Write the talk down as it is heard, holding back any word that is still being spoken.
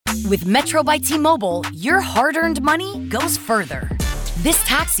With Metro by T-Mobile, your hard-earned money goes further. This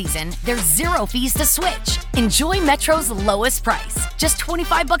tax season, there's zero fees to switch. Enjoy Metro's lowest price, just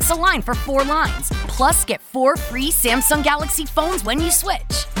 $25 a line for 4 lines. Plus, get 4 free Samsung Galaxy phones when you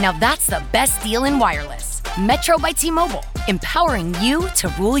switch. Now that's the best deal in wireless. Metro by T-Mobile, empowering you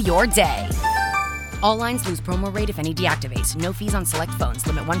to rule your day. All lines lose promo rate if any deactivates. No fees on select phones.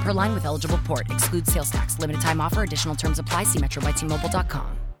 Limit 1 per line with eligible port. Excludes sales tax. Limited time offer. Additional terms apply. See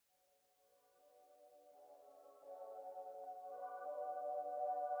metrobytmobile.com.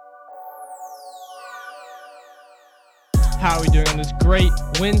 How are we doing on this great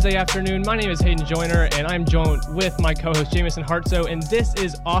Wednesday afternoon? My name is Hayden Joyner, and I'm joined with my co-host Jamison Hartso, and this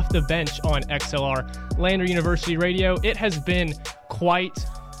is Off the Bench on XLR Lander University Radio. It has been quite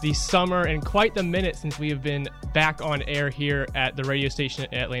the summer and quite the minute since we have been back on air here at the radio station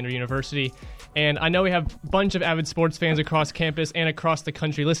at Lander University. And I know we have a bunch of avid sports fans across campus and across the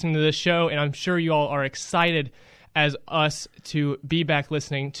country listening to this show, and I'm sure you all are excited as us to be back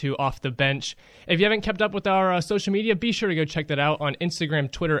listening to Off the Bench. If you haven't kept up with our social media, be sure to go check that out on Instagram,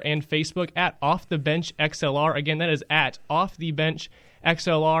 Twitter, and Facebook at Off the Bench XLR. Again, that is at Off the Bench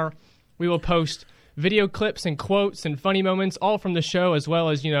XLR. We will post video clips and quotes and funny moments, all from the show, as well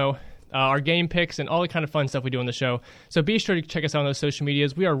as, our game picks and all the kind of fun stuff we do on the show. So be sure to check us out on those social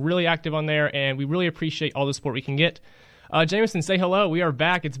medias. We are really active on there, and we really appreciate all the support we can get. Jamison, say hello. We are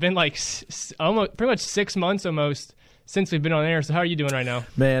back. It's been like pretty much 6 months almost since we've been on air. So how are you doing right now?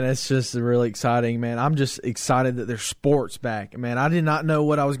 Man, it's just really exciting, man. I'm just excited that there's sports back. Man, I did not know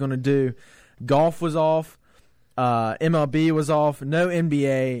what I was going to do. Golf was off. MLB was off. No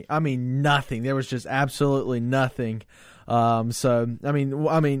NBA. I mean, nothing. There was just absolutely nothing. To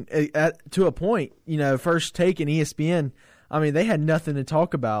a point, First Take and ESPN, they had nothing to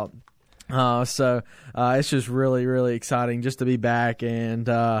talk about. So it's just really, really exciting just to be back and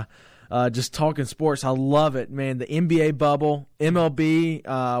just talking sports. I love it, man. The NBA bubble,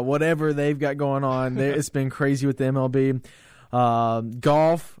 MLB, whatever they've got going on, it's been crazy with the MLB.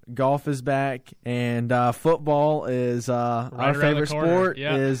 Golf is back, and football is our favorite sport.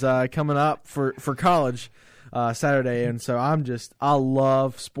 Yep. Is coming up for college Saturday, and so I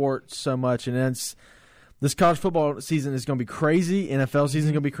love sports so much, and this college football season is going to be crazy. NFL season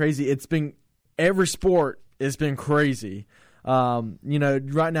is going to be crazy. Every sport has been crazy.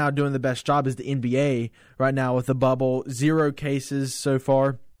 Right now doing the best job is the NBA right now with the bubble. 0 cases so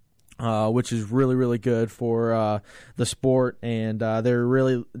far, which is really, really good for the sport. And they're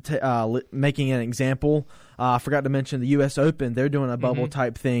really making an example. I forgot to mention the U.S. Open. They're doing a bubble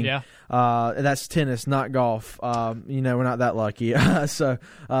type thing. Yeah. That's tennis, not golf. We're not that lucky.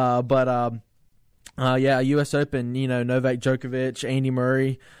 U.S. Open, Novak Djokovic, Andy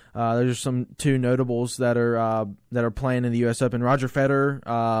Murray. There's some 2 notables that are playing in the U.S. Open. Roger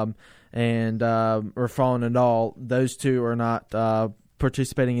Federer and Rafael Nadal. Those 2 are not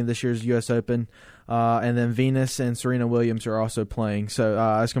participating in this year's U.S. Open. And then Venus and Serena Williams are also playing.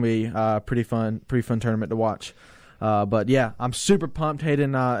 So it's going to be a pretty fun tournament to watch. But yeah, I'm super pumped,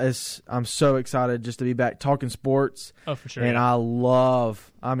 Hayden. I'm so excited just to be back talking sports. Oh, for sure. And I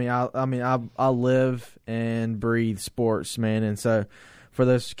live and breathe sports, man. And so for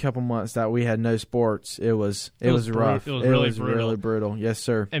those couple months that we had no sports, it was rough. It was really brutal. Yes,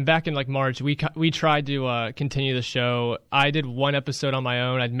 sir. And back in March, we tried to continue the show. I did 1 episode on my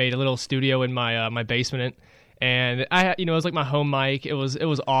own. I'd made a little studio in my basement. And it was like my home mic. It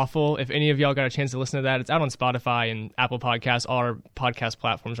was awful. If any of y'all got a chance to listen to that, it's out on Spotify and Apple Podcasts, all our podcast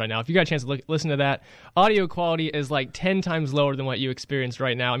platforms right now. If you got a chance to listen to that, audio quality is like 10 times lower than what you experience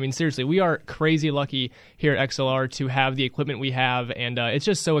right now. Seriously, we are crazy lucky here at XLR to have the equipment we have, and it's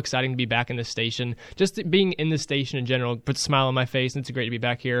just so exciting to be back in this station. Just being in the station in general puts a smile on my face, and it's great to be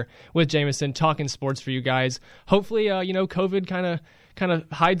back here with Jamison talking sports for you guys. Hopefully, COVID kind of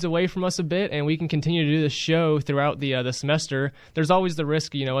hides away from us a bit, and we can continue to do this show throughout the semester. There's always the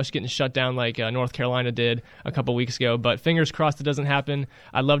risk, us getting shut down like North Carolina did a couple weeks ago, but fingers crossed it doesn't happen.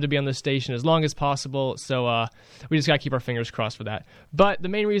 I'd love to be on this station as long as possible, so we just got to keep our fingers crossed for that. But the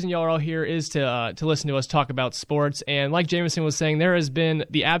main reason y'all are all here is to listen to us talk about sports, and like Jamison was saying, there has been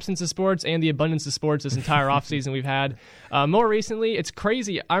the absence of sports and the abundance of sports this entire offseason we've had. More recently, it's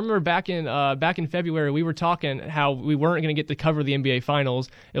crazy. I remember back in February, we were talking how we weren't going to get to cover the NBA Finals.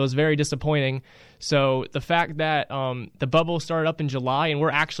 It was very disappointing. So the fact that the bubble started up in July and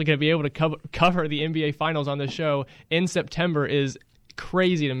we're actually going to be able to cover the NBA Finals on the show in September is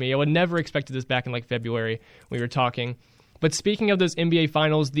crazy to me. I would never expected this back in February when we were talking. But speaking of those NBA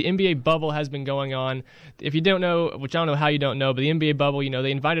Finals, the NBA bubble has been going on. If you don't know, which I don't know how you don't know, but the NBA bubble,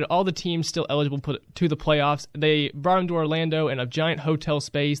 they invited all the teams still eligible to the playoffs. They brought them to Orlando in a giant hotel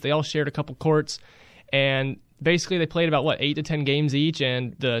space. They all shared a couple courts, and basically they played about 8 to 10 games each,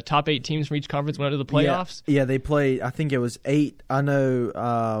 and the top 8 teams from each conference went to the playoffs. Yeah, they played, I think it was 8. I know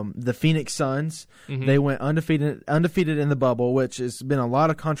the Phoenix Suns, they went undefeated in the bubble, which has been a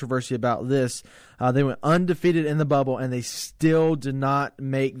lot of controversy about this. They went undefeated in the bubble, and they still did not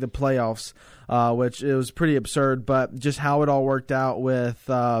make the playoffs, which it was pretty absurd. But just how it all worked out with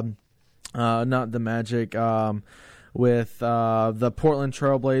not the Magic, with the Portland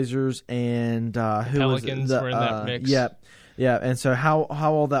Trailblazers and who Pelicans was were in that mix. Yeah, and so how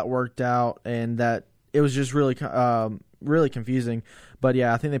all that worked out, and that it was just really confusing. But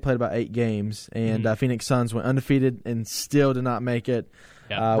yeah, I think they played about 8 games, and Phoenix Suns went undefeated and still did not make it.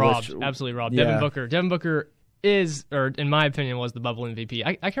 Yeah, absolutely robbed. Yeah. Devin Booker is, or in my opinion, was the bubble MVP.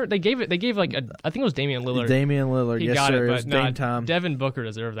 I can't. They gave I think it was Damian Lillard. He yes, got sir. It was Dame time. Devin Booker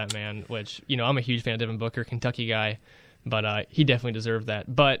deserved that, man. Which I'm a huge fan of Devin Booker, Kentucky guy, but he definitely deserved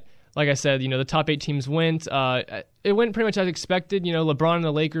that. But like I said, the top 8 teams went. It went pretty much as expected. LeBron and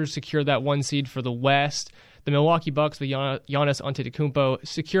the Lakers secured that 1 seed for the West. The Milwaukee Bucks with Giannis Antetokounmpo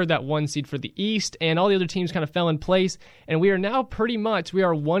secured that 1 seed for the East, and all the other teams kind of fell in place. And we are now we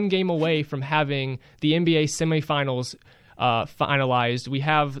are 1 game away from having the NBA semifinals finalized. We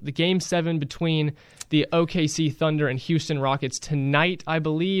have the Game 7 between the OKC Thunder and Houston Rockets tonight, I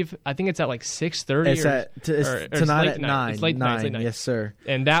believe. I think it's at 6:30. It's tonight at 9. It's late night. Yes, sir.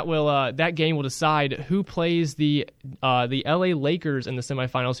 And that game will decide who plays the LA Lakers in the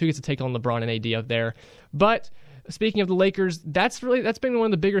semifinals, who gets to take on LeBron and AD up there. But speaking of the Lakers, that's been one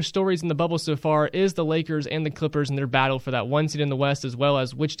of the bigger stories in the bubble so far, is the Lakers and the Clippers and their battle for that 1 seed in the West, as well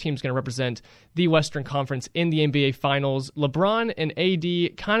as which team's going to represent the Western Conference in the NBA Finals. LeBron and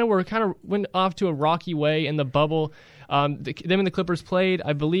AD kind of went off to a rocky way in the bubble. Them and the Clippers played.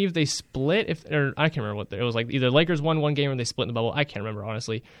 I believe they split. I can't remember what it was like. Either Lakers won 1 game or they split in the bubble. I can't remember,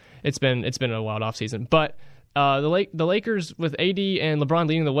 honestly. It's been a wild offseason, but. The Lakers with AD and LeBron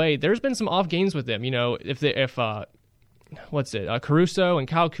leading the way, there's been some off games with them. Caruso and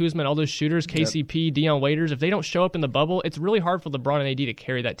Kyle Kuzma and all those shooters, KCP, Dion Waiters, if they don't show up in the bubble, it's really hard for LeBron and AD to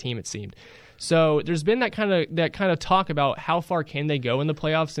carry that team, it seemed. So there's been that kind of talk about how far can they go in the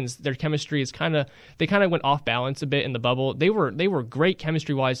playoffs, since their chemistry is they went off balance a bit in the bubble. They were great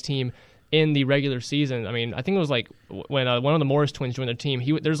chemistry-wise team in the regular season. I mean, I think it was when one of the Morris twins joined their team.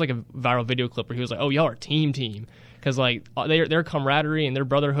 There's a viral video clip where he was like, "Oh, y'all are team," because their camaraderie and their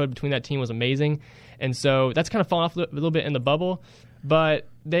brotherhood between that team was amazing. And so that's kind of fallen off a little bit in the bubble. But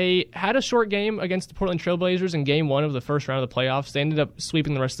they had a short game against the Portland Trailblazers in Game 1 of the first round of the playoffs. They ended up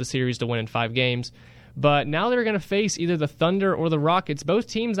sweeping the rest of the series to win in 5 games. But now they're going to face either the Thunder or the Rockets, both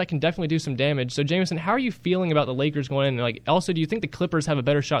teams that can definitely do some damage. So, Jameson, how are you feeling about the Lakers going in? Also, do you think the Clippers have a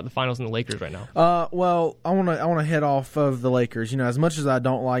better shot at the finals than the Lakers right now? Well, I want to head off of the Lakers. As much as I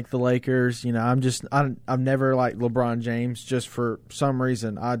don't like the Lakers, I've never liked LeBron James just for some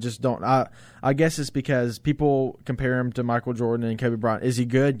reason. I just don't. I guess it's because people compare him to Michael Jordan and Kobe Bryant. Is he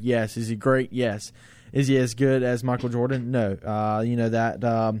good? Yes. Is he great? Yes. Is he as good as Michael Jordan? No.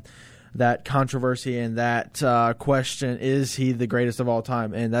 That controversy and that question, is he the greatest of all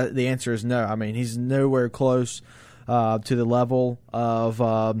time? And the answer is no. I mean, he's nowhere close to the level of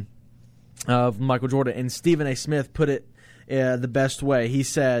Michael Jordan. And Stephen A. Smith put it the best way. He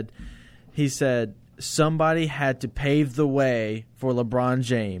said, somebody had to pave the way for LeBron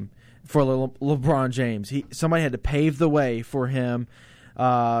James. Somebody had to pave the way for him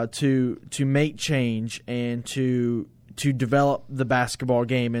to make change and to develop the basketball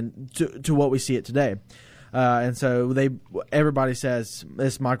game and to what we see it today. And so everybody says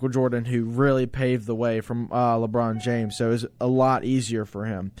it's Michael Jordan who really paved the way from LeBron James. So it's a lot easier for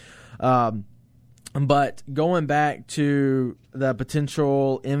him. But going back to the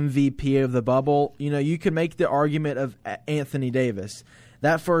potential MVP of the bubble, you could make the argument of Anthony Davis.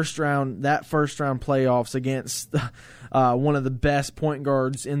 That first round playoffs against one of the best point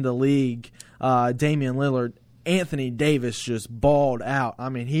guards in the league, Damian Lillard. Anthony Davis just balled out. I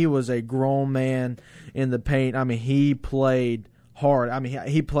mean, he was a grown man in the paint. I mean, he played hard. I mean,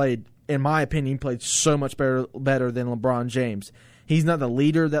 he played, in my opinion, he played so much better than LeBron James. He's not the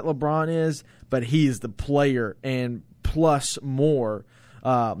leader that LeBron is, but he's the player and plus more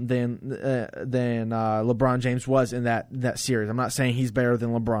than LeBron James was in that series. I'm not saying he's better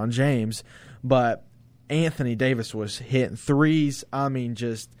than LeBron James, but Anthony Davis was hitting threes. I mean,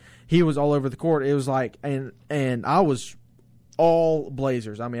 he was all over the court. It was like, and I was all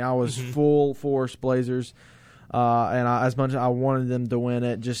Blazers. I mean, I was full force Blazers. as much as I wanted them to win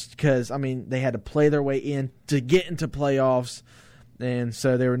it, just because, I mean, they had to play their way in to get into playoffs, and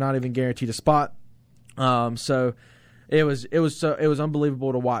so they were not even guaranteed a spot. So it was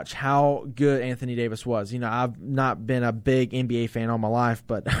unbelievable to watch how good Anthony Davis was. You know, I've not been a big NBA fan all my life,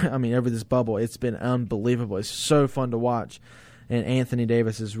 but I mean, over this bubble, it's been unbelievable. It's so fun to watch. And Anthony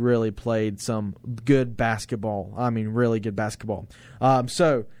Davis has really played some good basketball. I mean, really good basketball.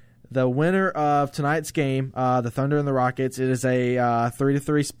 So the winner of tonight's game, the Thunder and the Rockets, it is a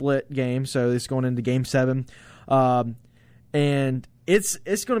 3-3 split game. So it's going into Game 7, and it's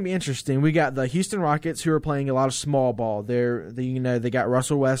going to be interesting. We got the Houston Rockets, who are playing a lot of small ball. They got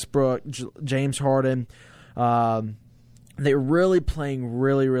Russell Westbrook, James Harden. They're really playing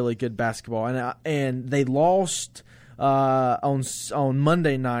really, really good basketball, and they lost on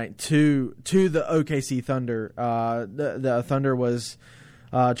Monday night to the OKC Thunder. The Thunder was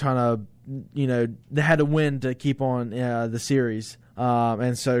trying to, they had to win to keep on the series,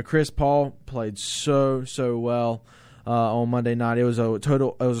 and so Chris Paul played so well on Monday night. It was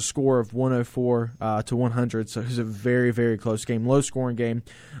a score of 104 to 100, so it was a very, very close game, low scoring game,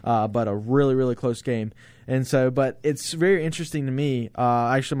 but a really, really close game. And so, but it's very interesting to me.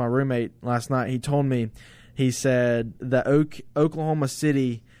 Actually, my roommate last night, he told me. He said the Oklahoma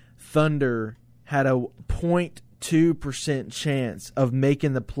City Thunder had a 0.2% chance of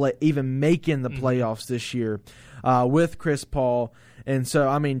making the playoffs this year with Chris Paul. And so,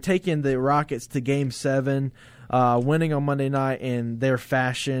 I mean, taking the Rockets to Game 7, winning on Monday night in their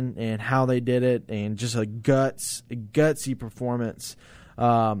fashion and how they did it, and just a gutsy performance.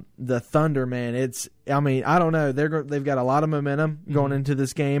 The Thunder, man, I don't know. They've got a lot of momentum going into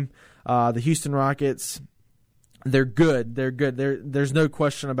this game. The Houston Rockets, they're good. There's no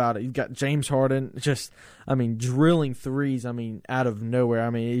question about it. You've got James Harden, drilling threes, out of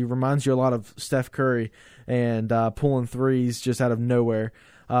nowhere. He reminds you a lot of Steph Curry, and pulling threes just out of nowhere.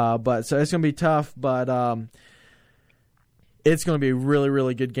 But so it's going to be tough, but it's going to be a really,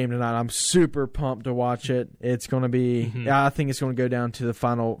 really good game tonight. I'm super pumped to watch it. It's going to be I think it's going to go down to the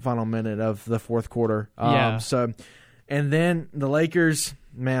final minute of the fourth quarter. So, and then the Lakers,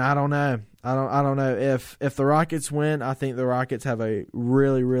 man, I don't know. I don't know if the Rockets win. I think the Rockets have a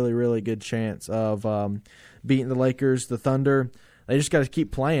really, really, really good chance of beating the Lakers. The Thunder, they just got to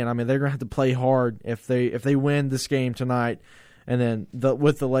keep playing. They're going to have to play hard if they win this game tonight, and then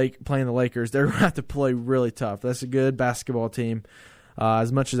playing the Lakers, they're going to have to play really tough. That's a good basketball team.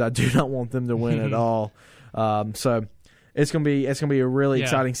 As much as I do not want them to win at all, so. It's gonna be a really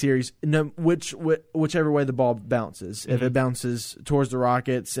exciting series. Whichever way the ball bounces, if it bounces towards the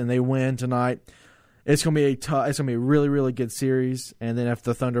Rockets and they win tonight, it's gonna be a really, really good series. And then if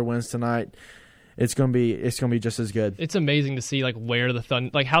the Thunder wins tonight, it's gonna be just as good. It's amazing to see where the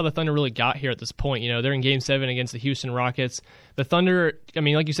Thunder, how the Thunder really got here at this point. They're in Game 7 against the Houston Rockets. The Thunder,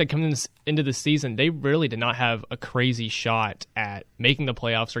 like you said, coming into the season, they really did not have a crazy shot at making the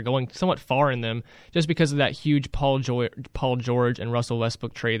playoffs or going somewhat far in them, just because of that huge Paul George and Russell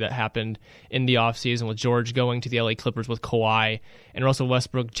Westbrook trade that happened in the offseason, with George going to the LA Clippers with Kawhi and Russell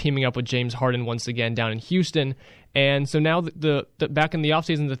Westbrook teaming up with James Harden once again down in Houston. And so now the back in the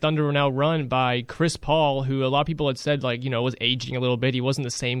offseason, the Thunder are now run by Chris Paul, who a lot of people had said was aging a little bit. He wasn't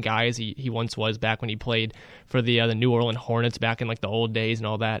the same guy as he once was back when he played for the New Orleans Hornets back in the old days and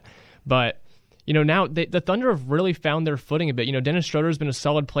all that. But now the Thunder have really found their footing a bit. Dennis Schroeder's been a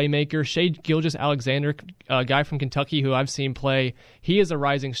solid playmaker. Shai Gilgeous-Alexander, a guy from Kentucky who I've seen play, he is a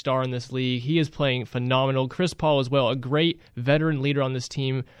rising star in this league. He is playing phenomenal. Chris Paul as well, a great veteran leader on this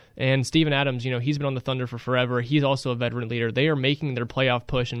team. And Steven Adams, he's been on the Thunder for forever. He's also a veteran leader. They are making their playoff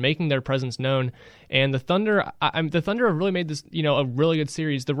push and making their presence known. And the Thunder, the Thunder have really made this, a really good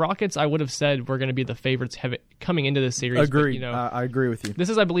series. The Rockets, I would have said, were going to be the favorites coming into this series. Agreed. But, I agree with you. This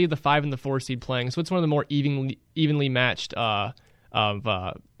is, I believe, the 5 and the 4 seed playing, so it's one of the more evenly matched matchups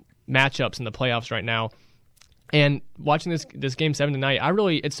in the playoffs right now. And watching this Game 7 tonight,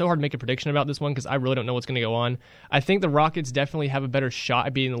 it's so hard to make a prediction about this one because I really don't know what's going to go on. I think the Rockets definitely have a better shot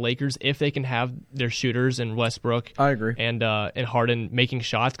at beating the Lakers if they can have their shooters and Westbrook. I agree. And Harden making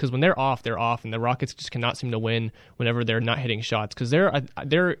shots, because when they're off, and the Rockets just cannot seem to win whenever they're not hitting shots, because they're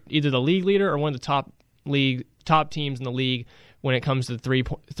either the league leader or one of the top teams in the league when it comes to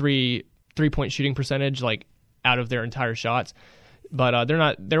three-point shooting percentage, out of their entire shots. But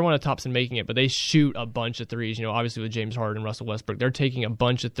they're one of the tops in making it, but they shoot a bunch of threes. Obviously with James Harden and Russell Westbrook, they're taking a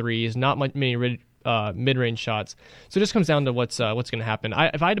bunch of threes. Not many mid-range shots. So it just comes down to what's going to happen.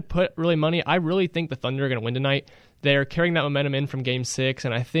 If I had to put really money, I really think the Thunder are going to win tonight. They're carrying that momentum in from Game 6,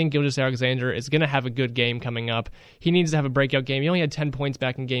 and I think Gilgeous-Alexander is going to have a good game coming up. He needs to have a breakout game. He only had 10 points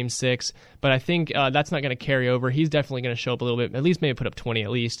back in Game 6, but I think that's not going to carry over. He's definitely going to show up a little bit, at least maybe put up 20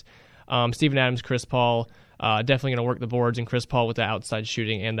 at least. Steven Adams, Chris Paul, definitely going to work the boards, and Chris Paul with the outside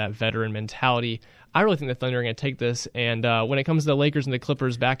shooting and that veteran mentality. I really think the Thunder are going to take this, and when it comes to the Lakers and the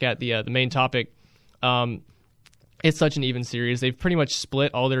Clippers, back at the main topic, it's such an even series. They've pretty much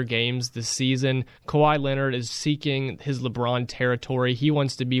split all their games this season. Kawhi Leonard is seeking his LeBron territory. He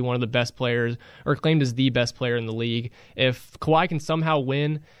wants to be one of the best players, or claimed as the best player in the league. If Kawhi can somehow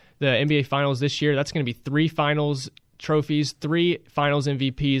win the NBA Finals this year, that's going to be 3 Finals trophies, 3 Finals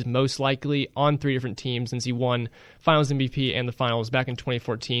MVPs, most likely on 3 different teams, since he won Finals MVP and the Finals back in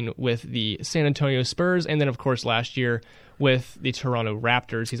 2014 with the San Antonio Spurs, and then, of course, last year with the Toronto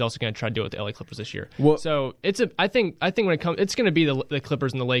Raptors. He's also going to try to do it with the LA Clippers this year. Well, so I think when it comes, it's going to be the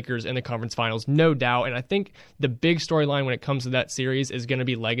Clippers and the Lakers in the conference finals, no doubt. And I think the big storyline when it comes to that series is going to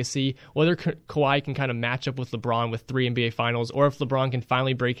be legacy. Whether Kawhi can kind of match up with LeBron with 3 NBA Finals, or if LeBron can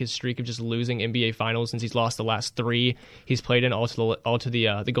finally break his streak of just losing NBA Finals, since he's lost the last 3 he's played in, all to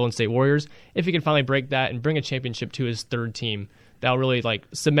the Golden State Warriors. If he can finally break that and bring a championship to his 3rd team, that'll really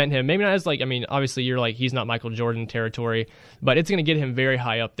cement him. Maybe not as obviously you're he's not Michael Jordan territory, but it's going to get him very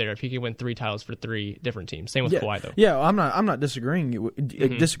high up there if he can win 3 titles for 3 different teams. Same with Kawhi though. Yeah, I'm not disagreeing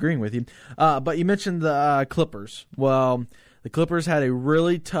with you. But you mentioned the Clippers. Well, the Clippers had a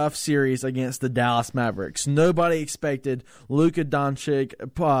really tough series against the Dallas Mavericks. Nobody expected Luka Doncic,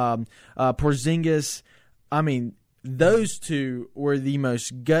 Porzingis. I mean, those 2 were the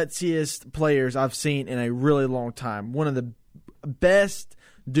most gutsiest players I've seen in a really long time. One of the best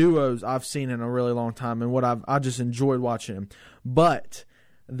duos I've seen in a really long time, and I just enjoyed watching them. But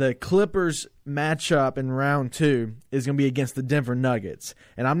the Clippers matchup in round 2 is going to be against the Denver Nuggets.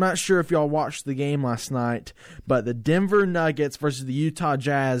 And I'm not sure if y'all watched the game last night, but the Denver Nuggets versus the Utah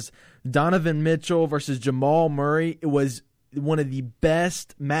Jazz, Donovan Mitchell versus Jamal Murray, it was one of the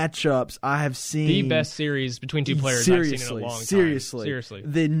best matchups I have seen. The best series between 2 players I've seen in a long time. Seriously.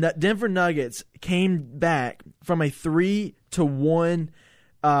 The Denver Nuggets came back from a 3-1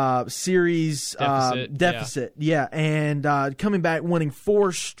 series deficit. Yeah. And coming back, winning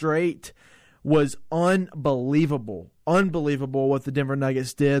 4 straight was unbelievable. Unbelievable what the Denver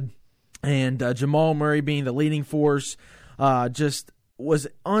Nuggets did. And Jamal Murray being the leading force just was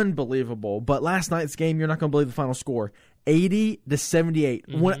unbelievable. But last night's game, you're not going to believe the final score. 80-78.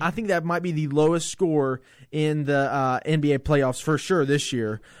 Mm-hmm. I think that might be the lowest score in the NBA playoffs for sure this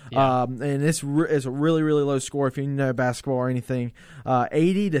year. Yeah. And it's a really, really low score if you know basketball or anything.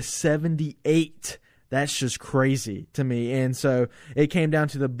 80-78. That's just crazy to me. And so it came down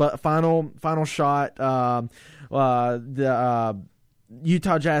to the final shot. The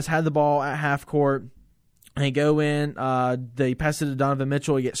Utah Jazz had the ball at half court. They go in. They pass it to Donovan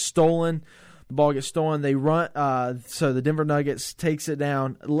Mitchell. It gets stolen. The ball gets stolen. They run. So the Denver Nuggets takes it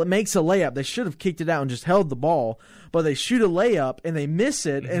down, makes a layup. They should have kicked it out and just held the ball, but they shoot a layup and they miss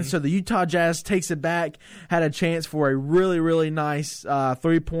it. Mm-hmm. And so the Utah Jazz takes it back, had a chance for a really, really nice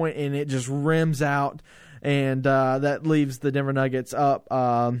 3-point, and it just rims out. And that leaves the Denver Nuggets up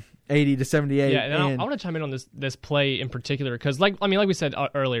 80-78. Yeah, and I want to chime in on this play in particular because, like we said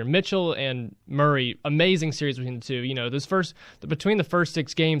earlier, Mitchell and Murray, amazing series between the 2. You know, between the first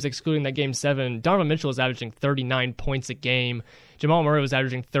 6 games, excluding that Game 7, Donovan Mitchell was averaging 39 points a game. Jamal Murray was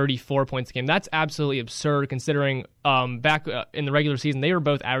averaging 34 points a game. That's absolutely absurd considering back in the regular season, they were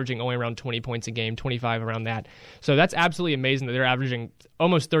both averaging only around 20 points a game, 25 around that. So that's absolutely amazing that they're averaging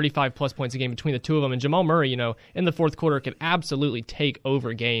almost 35-plus points a game between the 2 of them. And Jamal Murray, in the fourth quarter, could absolutely take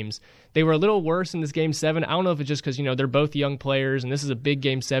over games. They were a little worse in this Game 7. I don't know if it's just because, they're both young players, and this is a big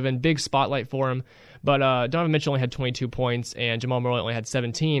Game 7, big spotlight for them. But Donovan Mitchell only had 22 points, and Jamal Murray only had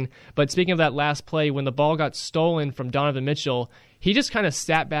 17. But speaking of that last play, when the ball got stolen from Donovan Mitchell, he just kind of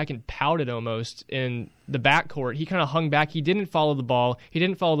sat back and pouted almost in the backcourt. He kind of hung back. He didn't follow the ball. He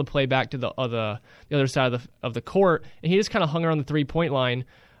didn't follow the play back to the other side of the court, and he just kind of hung around the 3-point line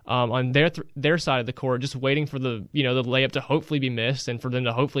on their side of the court, just waiting for the layup to hopefully be missed and for them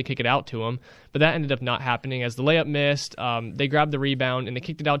to hopefully kick it out to him. But that ended up not happening. As the layup missed, they grabbed the rebound and they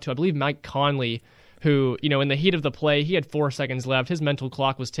kicked it out to, I believe, Mike Conley, who, in the heat of the play, he had 4 seconds left. His mental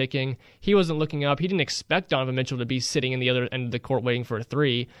clock was ticking. He wasn't looking up. He didn't expect Donovan Mitchell to be sitting in the other end of the court waiting for a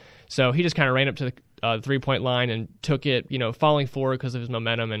 3. So he just kind of ran up to the 3-point line and took it, falling forward because of his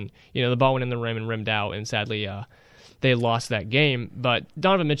momentum. And, the ball went in the rim and rimmed out. And sadly, they lost that game. But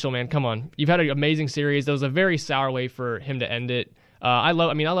Donovan Mitchell, man, come on. You've had an amazing series. That was a very sour way for him to end it. I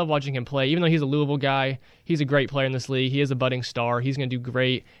love watching him play. Even though he's a Louisville guy, he's a great player in this league. He is a budding star. He's going to do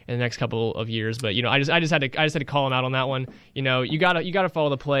great in the next couple of years. But I just had to call him out on that one. You gotta follow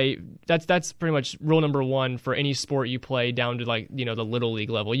the play. That's pretty much rule number one for any sport you play down to the little league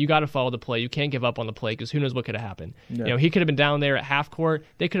level. You got to follow the play. You can't give up on the play because who knows what could have happened. Yeah. He could have been down there at half court.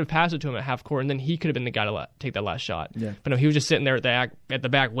 They could have passed it to him at half court, and then he could have been the guy to take that last shot. Yeah. But no, he was just sitting there at the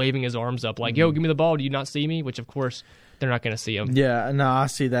back waving his arms up like, "Yo, give me the ball. Do you not see me?" Which of course they're not going to see him. Yeah, no, I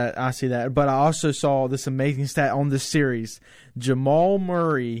see that. But I also saw this amazing stat on this series. Jamal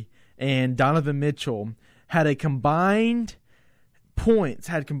Murray and Donovan Mitchell had combined points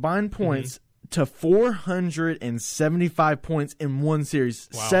to 475 points in one series.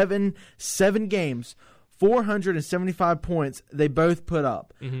 Wow. Seven games, 475 points they both put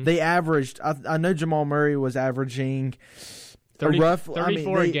up. They averaged, I know Jamal Murray was averaging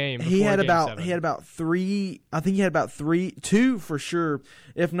 34 a game. He had about three. I think he had about two for sure,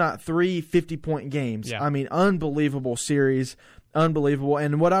 if not 3 50-point games. Yeah. I mean, unbelievable series, unbelievable.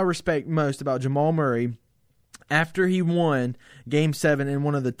 And what I respect most about Jamal Murray, after he won Game 7 in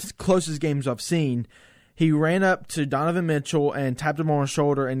one of the closest games I've seen, he ran up to Donovan Mitchell and tapped him on the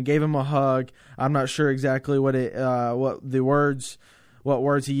shoulder and gave him a hug. I'm not sure exactly what words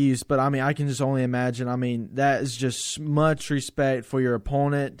he used, but I mean, I can just only imagine. I mean, that is just much respect for your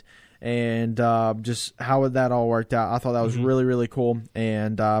opponent, and just how that all worked out. I thought that was really, really cool,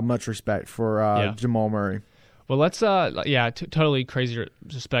 and much respect for Jamal Murray. Well, let's totally crazy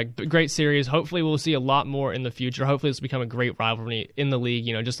respect. Great series. Hopefully, we'll see a lot more in the future. Hopefully, this will become a great rivalry in the league.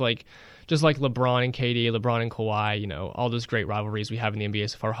 Just like LeBron and KD, LeBron and Kawhi, all those great rivalries we have in the NBA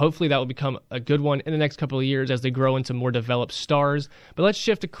so far. Hopefully that will become a good one in the next couple of years as they grow into more developed stars. But let's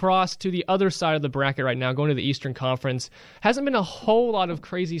shift across to the other side of the bracket right now, going to the Eastern Conference. Hasn't been a whole lot of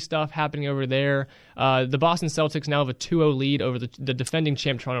crazy stuff happening over there. The Boston Celtics now have a 2-0 lead over the defending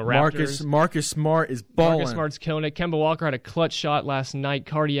champ Toronto Raptors. Marcus Smart is balling. Marcus Smart's killing it. Kemba Walker had a clutch shot last night,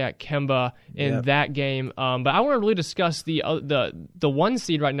 cardiac Kemba in that game. But I want to really discuss the one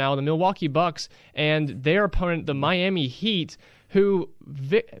seed right now, the Milwaukee Bucks, and their opponent, the Miami Heat, who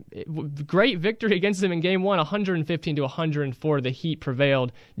great victory against them in Game 1, 115-104. The Heat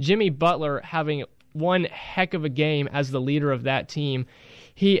prevailed. Jimmy Butler having one heck of a game as the leader of that team.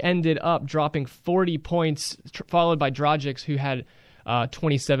 He ended up dropping 40 points, followed by Dragic, who had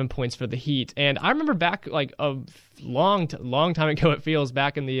 27 points for the Heat. And I remember back a long time ago, it feels,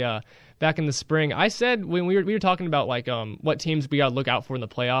 back in the spring, I said when we were talking about what teams we got to look out for in the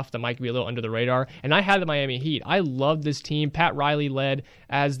playoff that might be a little under the radar, and I had the Miami Heat. I love this team. Pat Riley led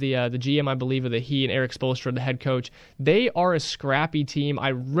as the GM, I believe, of the Heat, and Eric Spoelstra, the head coach. They are a scrappy team. I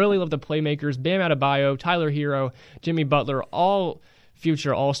really love the playmakers. Bam Adebayo, Tyler Hero, Jimmy Butler, all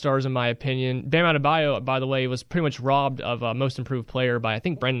future All-Stars in my opinion. Bam Adebayo, by the way, was pretty much robbed of Most Improved Player by, I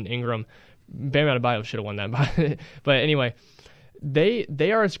think, Brendan Ingram. Bam Adebayo should have won that. But anyway,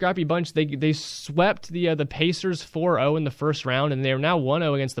 they are a scrappy bunch. They swept the Pacers 4-0 in the first round, and they are now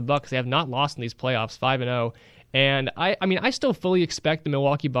 1-0 against the Bucks. They have not lost in these playoffs, 5-0. And I still fully expect the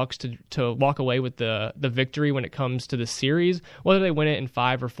Milwaukee Bucks to walk away with the victory when it comes to the series, whether they win it in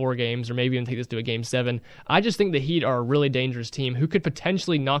 5 or 4 games, or maybe even take this to a Game 7. I just think the Heat are a really dangerous team who could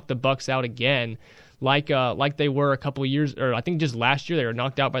potentially knock the Bucks out again, like they were a couple of years, or I think just last year they were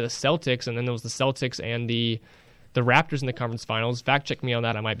knocked out by the Celtics, and then there was the Celtics and the Raptors in the conference finals. Fact check me on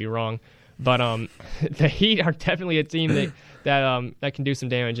that, I might be wrong. But the Heat are definitely a team that can do some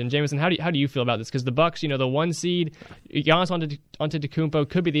damage. And Jameson, how do you feel about this? Because the Bucks, the 1 seed, Giannis Antetokounmpo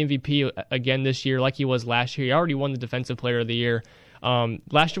could be the MVP again this year, like he was last year. He already won the Defensive Player of the Year.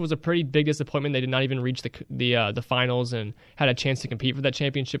 Last year was a pretty big disappointment. They did not even reach the finals and had a chance to compete for that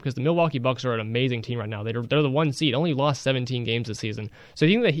championship, because the Milwaukee Bucks are an amazing team right now. They're the 1 seed, only lost 17 games this season. So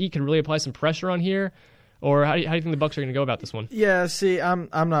do you think that Heat could really apply some pressure on here? Or how do you think the Bucks are going to go about this one? Yeah, see, I'm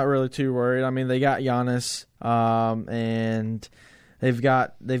not really too worried. I mean, they got Giannis, and they've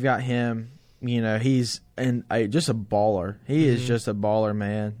got him. He's just a baller. He is just a baller,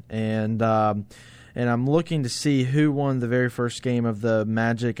 man. And I'm looking to see who won the very first game of the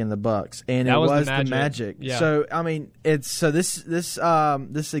Magic and the Bucks, and it was the Magic. Yeah. So I mean, this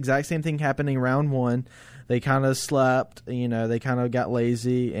exact same thing happening round 1. They kind of slept, they kind of got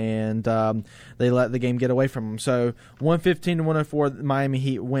lazy, and they let the game get away from them. So 115-104, Miami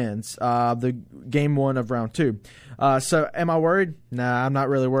Heat wins the Game 1 of round 2. So am I worried? Nah, I'm not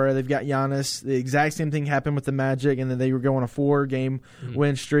really worried. They've got Giannis. The exact same thing happened with the Magic, and then they were going a 4-game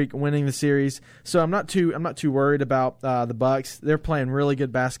win streak, winning the series. So I'm not too worried about the Bucks. They're playing really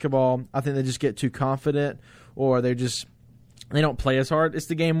good basketball. I think they just get too confident, or they're just they don't play as hard. It's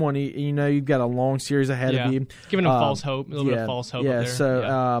the game one. You've got a long series ahead of you. Giving them false hope, a little bit of false hope. Yeah.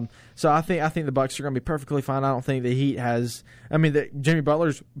 So I think the Bucs are going to be perfectly fine. I don't think the Heat has. I mean, Jimmy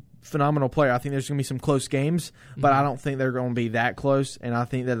Butler's phenomenal player. I think there's going to be some close games, but I don't think they're going to be that close. And I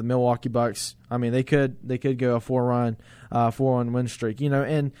think that the Milwaukee Bucks, I mean, they could go a 4-1 win streak.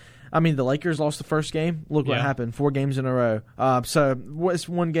 And I mean, the Lakers lost the first game. Look what happened. 4 games in a row. So it's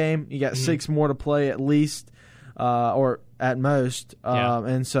one game. You got 6 more to play at least, or at most.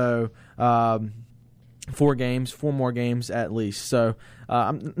 And so 4 more games at least. So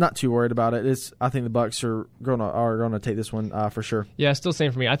I'm not too worried about it. I think the Bucks are gonna take this one for sure. Yeah, still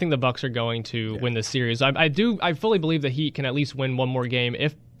same for me. I think the Bucks are going to win the series. I fully believe the Heat can at least win 1 more game,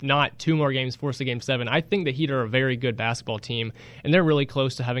 if not 2 more games, force to Game 7. I think the Heat are a very good basketball team, and they're really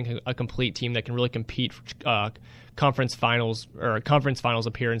close to having a complete team that can really compete for conference finals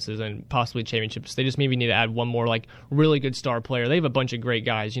appearances and possibly championships. They just maybe need to add 1 more really good star player. They have a bunch of great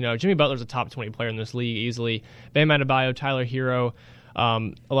guys. Jimmy Butler's a top 20 player in this league easily. Bam Adebayo, Tyler Hero,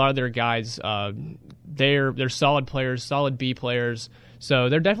 a lot of their guys, they're solid players, solid B players. So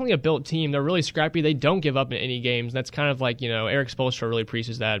they're definitely a built team. They're really scrappy. They don't give up in any games. That's kind of like, Eric Spoelstra really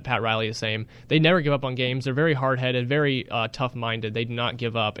preaches that. Pat Riley the same. They never give up on games. They're very hard-headed, very tough-minded. They do not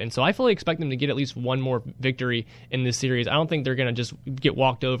give up. And so I fully expect them to get at least 1 more victory in this series. I don't think they're going to just get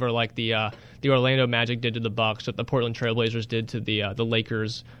walked over like the Orlando Magic did to the Bucks, what the Portland Trailblazers did to the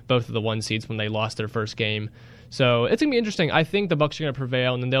Lakers, both of the 1 seeds when they lost their first game. So it's going to be interesting. I think the Bucks are going to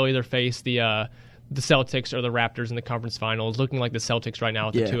prevail, and then they'll either face the Celtics or the Raptors in the conference finals, looking like the Celtics right now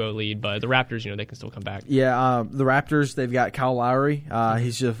with the 2-0 lead, but the Raptors, they can still come back. Yeah, the Raptors, they've got Kyle Lowry.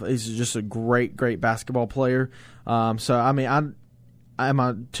 He's just a great basketball player. So I mean, am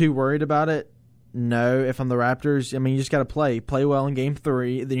I too worried about it? No. If I'm the Raptors, I mean, you just got to play well in Game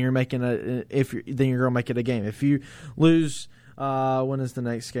 3. Then you're making then you're going to make it a game. If you lose, when is the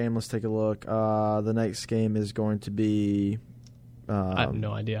next game? Let's take a look. The next game is going to be. I have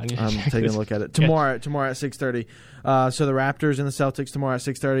no idea. I'm taking a look at it tomorrow at 6:30. So the Raptors and the Celtics tomorrow at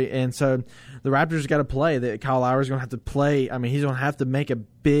 6:30, and so the Raptors got to play. Kyle Lowry's going to have to play. I mean, he's going to have to make a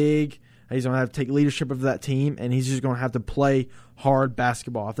big. He's going to have to take leadership of that team, and he's just going to have to play hard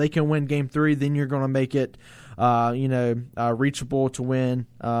basketball. If they can win Game 3, then you're going to make it, reachable to win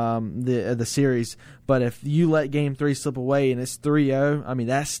the series. But if you let Game 3 slip away and it's 3-0, I mean,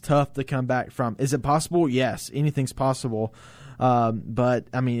 that's tough to come back from. Is it possible? Yes, anything's possible. But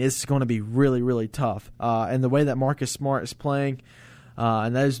I mean, it's going to be really, really tough. And the way that Marcus Smart is playing,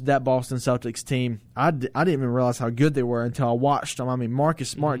 and that Boston Celtics team, I didn't even realize how good they were until I watched them. I mean, Marcus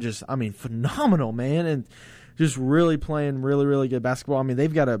Smart phenomenal, man, and just really playing really, really good basketball. I mean,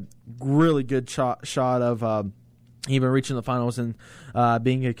 they've got a really good shot of even reaching the finals and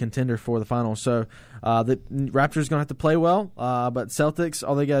being a contender for the finals. So the Raptors going to have to play well, but Celtics,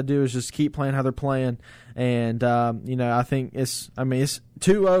 all they got to do is just keep playing how they're playing. And I think it's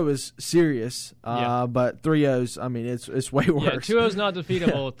 2-0 is serious, but 3-0's, I mean, it's way worse. Yeah, 2-0's not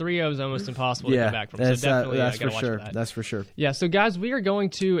defeatable. 3-0 is almost impossible to come back from. So definitely, that's gotta for watch sure. that. That's for sure. Yeah. So guys, we are going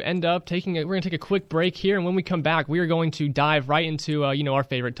to end up we're going to take a quick break here, and when we come back, we are going to dive right into our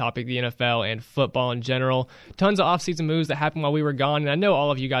favorite topic, the NFL and football in general. Tons of offseason moves that happened while we were gone, and I know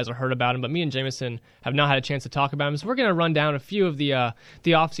all of you guys have heard about them, but me and Jameson have not had a chance to talk about them. So we're going to run down a few of the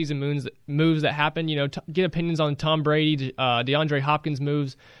offseason moves that happened. Get opinions on Tom Brady, DeAndre Hopkins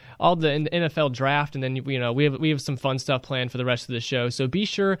moves, all the NFL draft, and then we have some fun stuff planned for the rest of the show. So be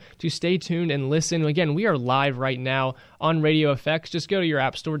sure to stay tuned and listen. Again, we are live right now on Radio FX. Just go to your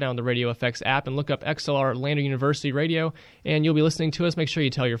app store, down the Radio FX app, and look up XLR Orlando University Radio, and you'll be listening to us. Make sure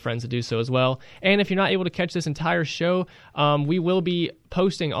you tell your friends to do so as well. And if you're not able to catch this entire show, we will be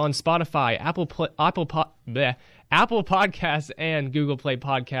posting on Spotify, Apple Podcasts, and Google Play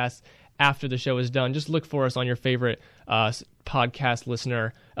Podcasts after the show is done. Just look for us on your favorite podcast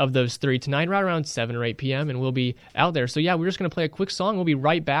listener of those 3 tonight, right around 7 or 8 p.m., and we'll be out there. So yeah, we're just going to play a quick song. We'll be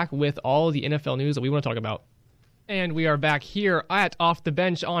right back with all the NFL news that we want to talk about. And we are back here at Off the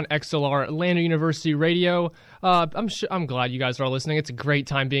Bench on XLR Orlando University Radio. I'm glad you guys are all listening. It's a great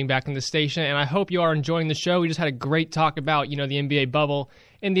time being back in the station, and I hope you are enjoying the show. We just had a great talk about the NBA bubble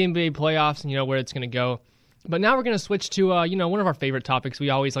and the NBA playoffs and where it's going to go. But now we're going to switch to one of our favorite topics we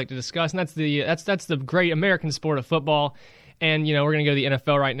always like to discuss, and that's the great American sport of football. And we're going to go to the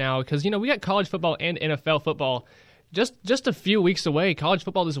NFL right now because we got college football and NFL football just a few weeks away. College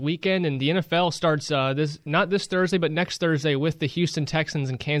football this weekend, and the NFL starts not this Thursday, but next Thursday with the Houston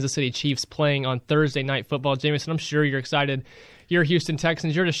Texans and Kansas City Chiefs playing on Thursday Night Football. Jameson, I'm sure you're excited. You're Houston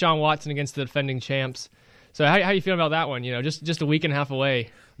Texans. You're Deshaun Watson against the defending champs. So how you feel about that one? Just a week and a half away.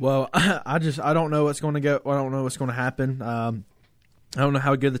 Well, I don't know what's going to go. I don't know what's going to happen. I don't know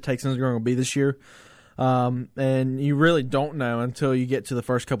how good the Texans are going to be this year. And you really don't know until you get to the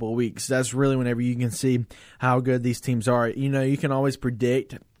first couple of weeks. That's really whenever you can see how good these teams are. You can always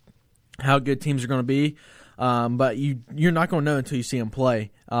predict how good teams are going to be, but you're not going to know until you see them play.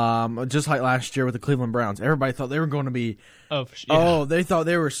 Just like last year with the Cleveland Browns. Everybody thought they were going to be they thought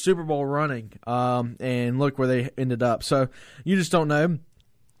they were Super Bowl running, and look where they ended up. So you just don't know.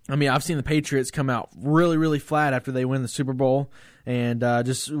 I mean, I've seen the Patriots come out really, really flat after they win the Super Bowl, and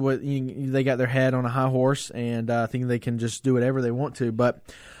they got their head on a high horse, and I think they can just do whatever they want to. But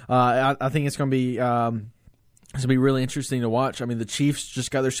I think it's going to be really interesting to watch. I mean, the Chiefs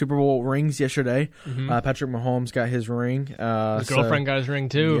just got their Super Bowl rings yesterday. Mm-hmm. Patrick Mahomes got his ring. His girlfriend got his ring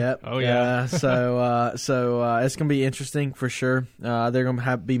too. Yep. Oh yeah. So it's going to be interesting for sure. They're going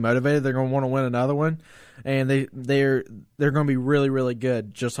to be motivated. They're going to want to win another one. And they're going to be really, really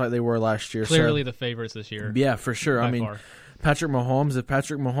good, just like they were last year. Clearly the favorites this year. Yeah, for sure. I mean, if Patrick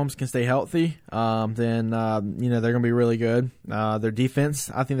Mahomes can stay healthy, then they're going to be really good. Their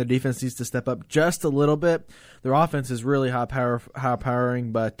defense, I think their defense needs to step up just a little bit. Their offense is really high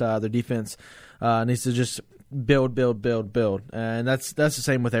powering, but their defense needs to just build, and that's the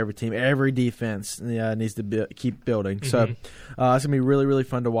same with every team. Every defense needs to keep building. Mm-hmm. So it's going to be really, really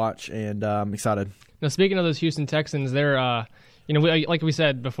fun to watch, and I'm excited. Now, speaking of those Houston Texans, they're, like we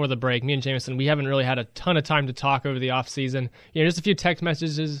said before the break, me and Jameson, we haven't really had a ton of time to talk over the offseason. Just a few text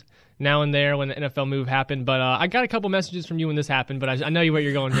messages now and there when the NFL move happened. But I got a couple messages from you when this happened, but I know what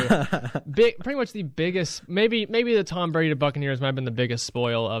you're going to. Pretty much the biggest, maybe the Tom Brady to Buccaneers might have been the biggest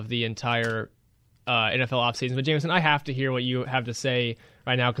spoil of the entire NFL offseason. But Jameson, I have to hear what you have to say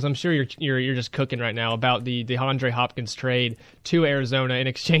right now, because I'm sure you're just cooking right now about the DeAndre Hopkins trade to Arizona in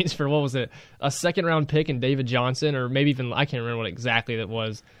exchange for, what was it, a second-round pick and David Johnson, or maybe even, I can't remember what exactly that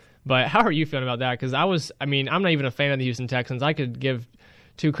was. But how are you feeling about that? Because I'm not even a fan of the Houston Texans. I could give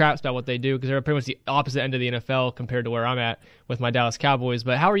two craps about what they do, because they're pretty much the opposite end of the NFL compared to where I'm at with my Dallas Cowboys.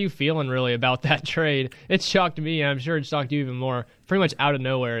 But how are you feeling really about that trade? It shocked me, and I'm sure it shocked you even more. Pretty much out of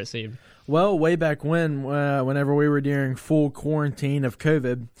nowhere, it seemed. Well, way back whenever we were during full quarantine of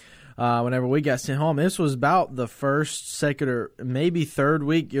COVID, whenever we got sent home, this was about the first, second, or maybe third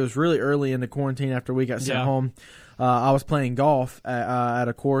week. It was really early in the quarantine after we got sent home. I was playing golf at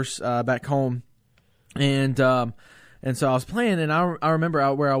a course back home, and so I was playing, and I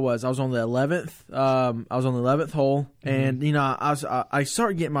remember where I was. I was on the 11th. I was on the 11th hole, and I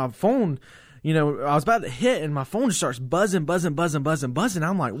started getting my phone. I was about to hit, and my phone just starts buzzing.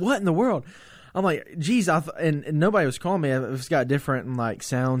 I'm like, what in the world? I'm like, geez, and nobody was calling me. It's got different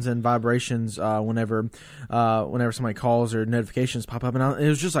sounds and vibrations whenever somebody calls or notifications pop up, and it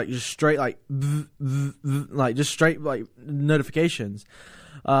was just straight notifications,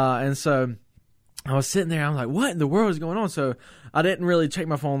 and so I was sitting there. I'm like, what in the world is going on? So I didn't really check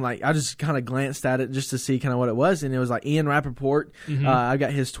my phone. I just kind of glanced at it just to see kind of what it was, and it was Ian Rappaport. Mm-hmm. I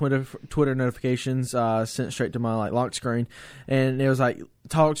got his Twitter notifications sent straight to my lock screen, and it was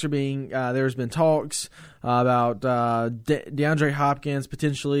talks are being. There's been talks about DeAndre Hopkins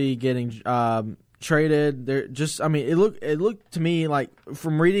potentially getting traded. It looked to me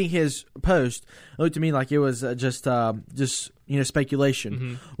from reading his post, it looked to me like it was just speculation.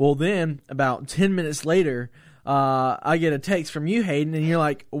 Mm-hmm. Well, then about 10 minutes later, I get a text from you, Hayden, and you're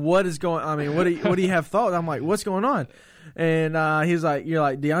like, "What is going? I mean, what do you have thought?" I'm like, "What's going on?" And he's like, "You're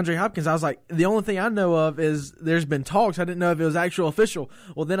like DeAndre Hopkins." I was like, "The only thing I know of is there's been talks. I didn't know if it was actual official."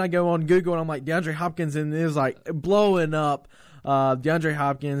 Well, then I go on Google and I'm like, DeAndre Hopkins, and it was blowing up. DeAndre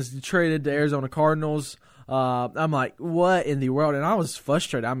Hopkins traded to Arizona Cardinals. I'm like, what in the world? And I was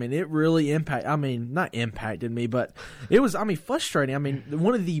frustrated. I mean, it really not impacted me, but it was, frustrating. I mean,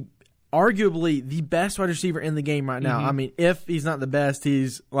 one of the arguably the best wide receiver in the game right now. Mm-hmm. I mean, if he's not the best,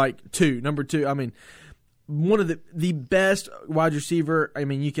 he's number two. I mean, one of the best wide receiver,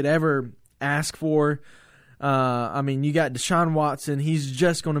 you could ever ask for. You got Deshaun Watson. He's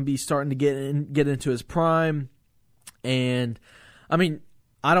just going to be starting to get into his prime. And,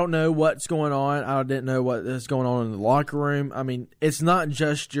 I don't know what's going on. I didn't know what is going on in the locker room. It's not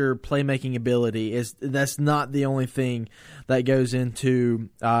just your playmaking ability. That's not the only thing that goes into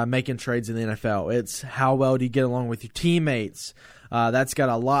making trades in the NFL. It's how well do you get along with your teammates. That's got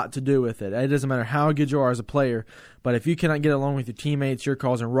a lot to do with it. It doesn't matter how good you are as a player, but if you cannot get along with your teammates, you're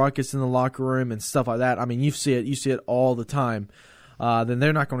causing ruckus in the locker room and stuff like that. You see it all the time. Then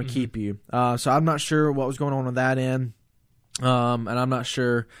they're not going to keep you. So I'm not sure what was going on that end. And I'm not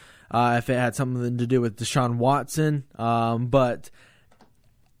sure if it had something to do with Deshaun Watson. But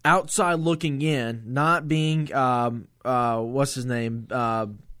outside looking in, not being what's his name,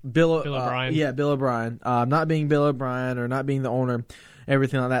 Bill O'Brien. Yeah, Bill O'Brien. Not being Bill O'Brien or not being the owner,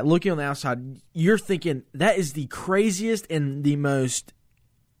 everything like that. Looking on the outside, you're thinking that is the craziest and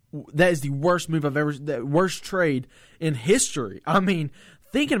that is the worst move the worst trade in history. I mean,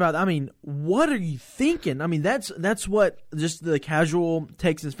 thinking about that, I mean, what are you thinking? I mean, that's what just the casual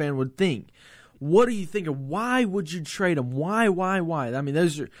Texans fan would think. What are you thinking? Why would you trade him? Why? I mean,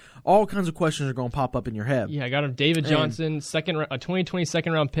 those are all kinds of questions are going to pop up in your head. Yeah, I got him David Johnson, a 2020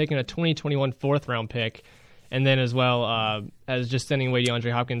 second-round pick and a 2021 fourth-round pick, and then as well as just sending away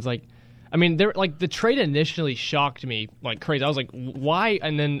DeAndre Hopkins. Like, I mean, the trade initially shocked me like crazy. I was like, why?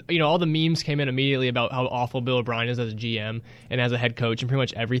 And then all the memes came in immediately about how awful Bill O'Brien is as a GM and as a head coach and pretty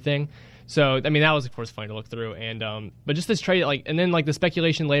much everything. So, I mean, that was, of course, funny to look through. And but just this trade, and then, the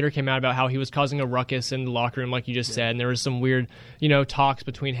speculation later came out about how he was causing a ruckus in the locker room, like you just said. And there was some weird, talks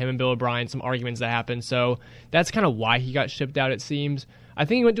between him and Bill O'Brien, some arguments that happened. So that's kind of why he got shipped out, it seems. I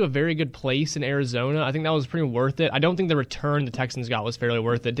think he went to a very good place in Arizona. I think that was pretty worth it. I don't think the return the Texans got was fairly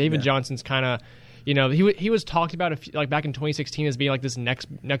worth it. David Johnson's kind of... he was talked about back in 2016 as being like this next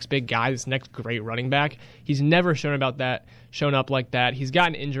big guy, this next great running back. He's never shown up like that. He's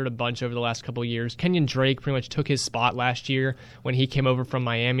gotten injured a bunch over the last couple of years. Kenyon Drake pretty much took his spot last year when he came over from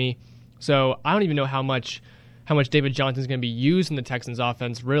Miami. So I don't even know how much David Johnson's going to be used in the Texans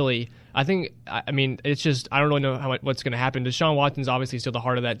offense, really. I mean, it's just, I don't really know what's going to happen. Deshaun Watson's obviously still the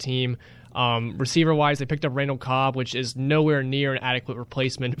heart of that team. Receiver-wise, they picked up Randall Cobb, which is nowhere near an adequate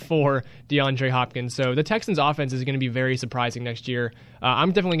replacement for DeAndre Hopkins. So the Texans' offense is going to be very surprising next year.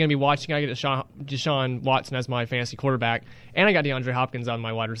 I'm definitely going to be watching. I get Deshaun Watson as my fantasy quarterback, and I got DeAndre Hopkins on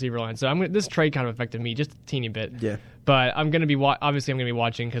my wide receiver line. So this trade kind of affected me just a teeny bit. Yeah. But I'm going to be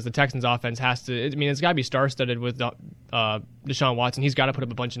watching because the Texans' offense has to. I mean, it's got to be star-studded with Deshaun Watson. He's got to put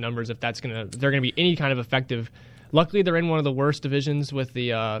up a bunch of numbers if they're going to be any kind of effective. Luckily, they're in one of the worst divisions with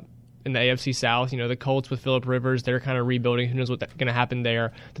the. In the AFC South, the Colts with Phillip Rivers, they're kind of rebuilding. Who knows what's going to happen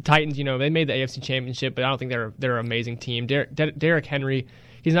there? The Titans, they made the AFC Championship, but I don't think they're an amazing team. Derrick Henry,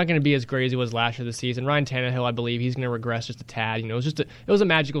 he's not going to be as great as he was last year this season. Ryan Tannehill, I believe, he's going to regress just a tad. It was a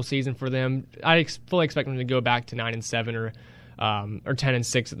magical season for them. I fully expect them to go back to 9-7 or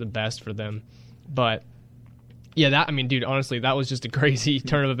 10-6 at the best for them. But yeah, dude, honestly, that was just a crazy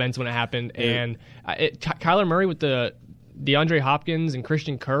turn of events when it happened. Yeah. And Kyler Murray with the DeAndre Hopkins and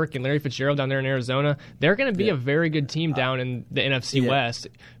Christian Kirk and Larry Fitzgerald down there in Arizona, they're going to be a very good team down in the NFC West.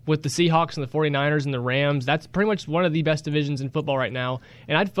 With the Seahawks and the 49ers and the Rams, that's pretty much one of the best divisions in football right now.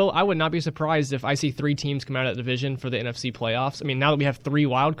 And I would not be surprised if I see 3 teams come out of that division for the NFC playoffs. I mean, now that we have 3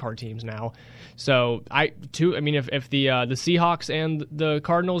 wild card teams now. So, if the Seahawks and the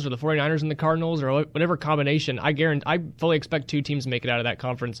Cardinals or the 49ers and the Cardinals or whatever combination, I fully expect 2 teams to make it out of that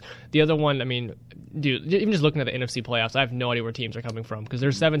conference. The other one, dude, even just looking at the NFC playoffs, I have no idea where teams are coming from because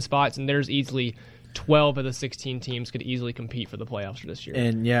there's 7 spots and there's easily 12 of the 16 teams could easily compete for the playoffs for this year.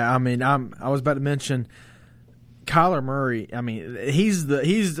 And yeah, I was about to mention Kyler Murray. I mean,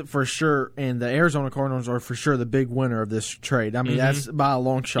 he's for sure, and the Arizona Cardinals are for sure the big winner of this trade. I mean, that's by a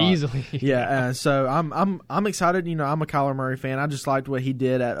long shot, easily. Yeah. So I'm excited. I'm a Kyler Murray fan. I just liked what he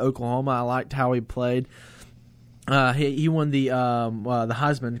did at Oklahoma. I liked how he played. He won the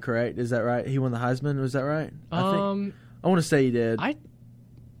Heisman, correct? Is that right? He won the Heisman. Was that right? I want to say he did.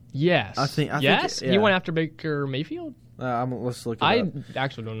 Yes. I think he went after Baker Mayfield. Let's look it up. I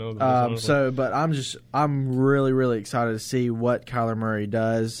actually don't know. But I'm really, really excited to see what Kyler Murray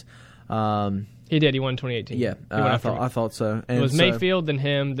does. He did. He won 2018. Yeah, I thought so. And it was Mayfield, then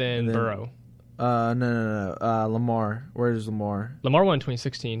him, then Burrow. No. Lamar. Where's Lamar? Lamar won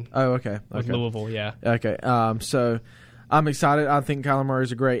 2016. Oh, okay. With Louisville, yeah. Okay. So I'm excited. I think Kyler Murray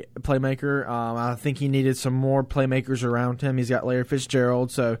is a great playmaker. I think he needed some more playmakers around him. He's got Larry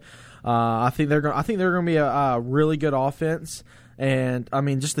Fitzgerald, so I think they're going to be a really good offense. And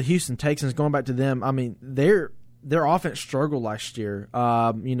just the Houston Texans, going back to them. Their offense struggled last year.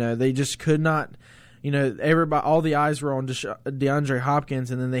 They just could not. Everybody, all the eyes were on DeAndre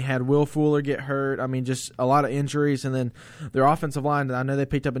Hopkins, and then they had Will Fuller get hurt. Just a lot of injuries, and then their offensive line. I know they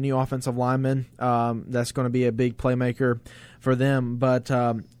picked up a new offensive lineman. That's going to be a big playmaker for them. But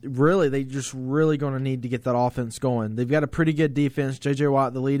really, they just really going to need to get that offense going. They've got a pretty good defense. J.J.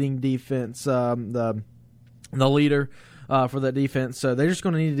 Watt, the leading defense, the leader. For that defense, so they're just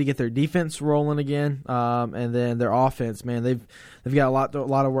going to need to get their defense rolling again, and then their offense. Man, they've got a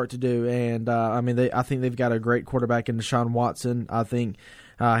lot of work to do, and I think they've got a great quarterback in Deshaun Watson. I think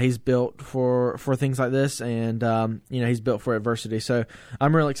He's built for things like this, and he's built for adversity. So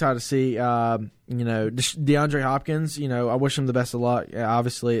I'm really excited to see DeAndre Hopkins. I wish him the best of luck. Yeah,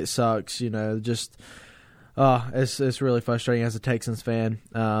 obviously, it sucks. It's really frustrating as a Texans fan.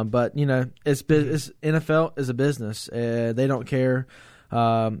 But it's NFL is a business. They don't care. They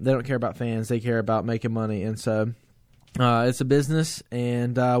don't care about fans. They care about making money, and so it's a business.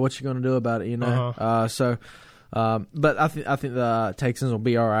 And what you going to do about it? But I think the Texans will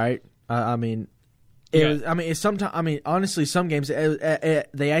be all right. Honestly, some games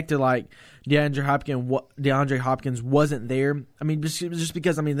they acted like DeAndre Hopkins wasn't there. I mean, just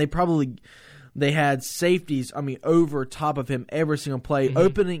because they had safeties. Over top of him every single play,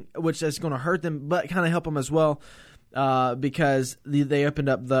 opening, which is going to hurt them, but kind of help them as well. Because they opened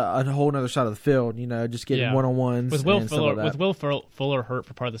up a whole other side of the field, just getting one-on-ones. With Will Fuller hurt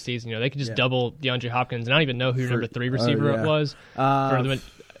for part of the season, they could just double DeAndre Hopkins, and I don't even know who your number 3 receiver it was.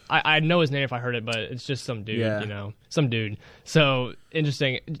 I know his name if I heard it, but it's just some dude, some dude. So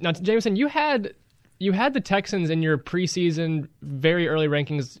interesting. Now, Jameson, you had the Texans in your preseason very early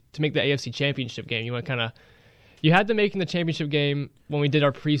rankings to make the AFC Championship game. You had them making the championship game when we did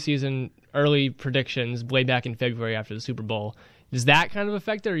our preseason early predictions way back in February after the Super Bowl. Does that kind of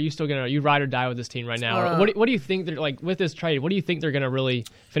affect it, or are you still you ride or die with this team right now? Or what do you think they're like with this trade? What do you think they're going to really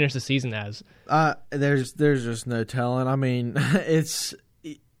finish the season as? There's just no telling. It's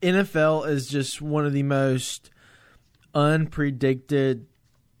NFL is just one of the most unpredicted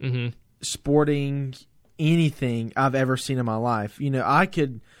sporting anything I've ever seen in my life.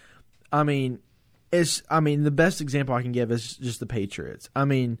 The best example I can give is just the Patriots.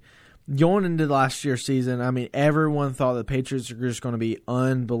 Going into last year's season, everyone thought the Patriots were just going to be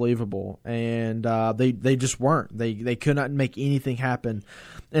unbelievable, and they just weren't. They could not make anything happen,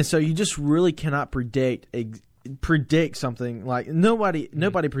 and so you just really cannot predict something like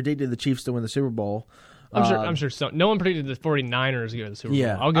nobody predicted the Chiefs to win the Super Bowl. I'm sure no one predicted the 49ers to go to the Super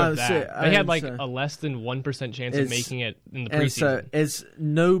Bowl. I'll go with that. They had a less than 1% chance of making it in the preseason. And so it's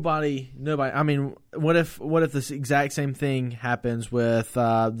nobody. What if this exact same thing happens with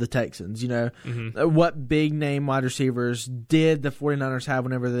the Texans? What big name wide receivers did the 49ers have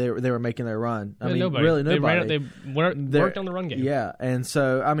whenever they were making their run? Nobody. Really nobody. They worked on the run game. Yeah, and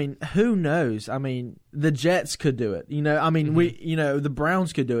so who knows? The Jets could do it. The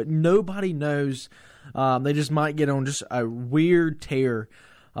Browns could do it. Nobody knows. They just might get on just a weird tear.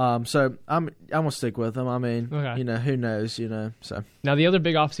 So I'm gonna stick with them. Who knows? So now the other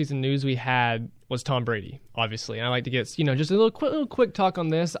big offseason news we had was Tom Brady, obviously. And I like to get just a little quick talk on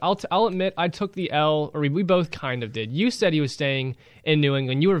this. I'll admit I took the L, or we both kind of did. You said he was staying in New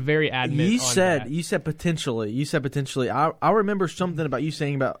England. You were very adamant. You said potentially. I remember something about you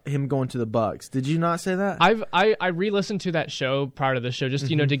saying about him going to the Bucs. Did you not say that? I re-listened to that show prior to the show just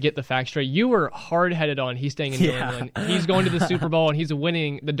to get the facts straight. You were hard headed on he's staying in New England. He's going to the Super Bowl and he's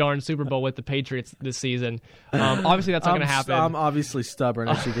winning the darn Super Bowl with the Patriots this season. Obviously that's not going to happen. I'm obviously stubborn,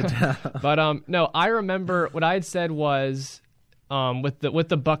 as you can tell. But no, I remember what I had said was with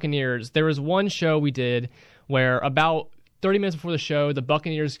the Buccaneers. There was one show we did where about 30 minutes before the show, the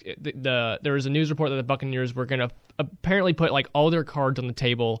Buccaneers, there was a news report that the Buccaneers were going to apparently put all their cards on the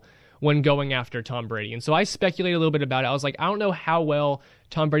table when going after Tom Brady. And so I speculated a little bit about it. I was like, I don't know how well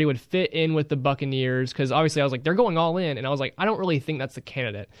Tom Brady would fit in with the Buccaneers, because obviously I was like, they're going all in, and I was like, I don't really think that's the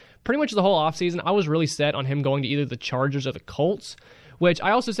candidate. Pretty much the whole offseason, I was really set on him going to either the Chargers or the Colts, which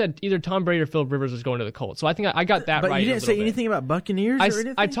I also said either Tom Brady or Philip Rivers was going to the Colts. So I think I got that right. But you didn't say anything about Buccaneers or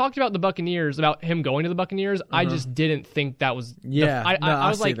anything? I talked about the Buccaneers, about him going to the Buccaneers. I just didn't think that was... I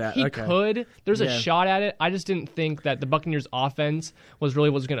was like, he could. There's a shot at it. I just didn't think that the Buccaneers offense was really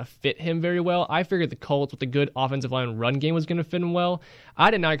what was going to fit him very well. I figured the Colts with a good offensive line and run game was going to fit him well.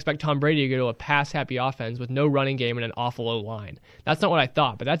 I did not expect Tom Brady to go to a pass-happy offense with no running game and an awful O-line. That's not what I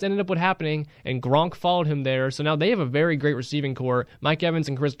thought, but that's ended up what happening, and Gronk followed him there. So now they have a very great receiving core. Mike Evans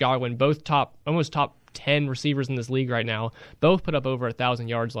and Chris Godwin, both almost top 10 receivers in this league right now, both put up over 1,000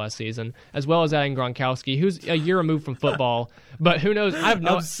 yards last season, as well as adding Gronkowski, who's a year removed from football. But who knows?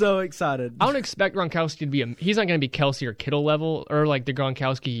 I'm so excited. I don't expect Gronkowski to be he's not going to be Kelsey or Kittle level, or like the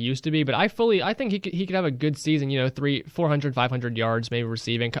Gronkowski he used to be. But I think he could have a good season. 400, 500 yards, maybe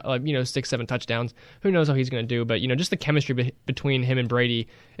receiving, 6-7 touchdowns. Who knows how he's going to do? But just the chemistry between him and Brady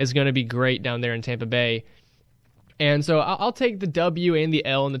is going to be great down there in Tampa Bay. And so I'll take the W and the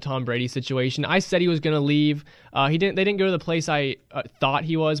L in the Tom Brady situation. I said he was going to leave. They didn't go to the place I thought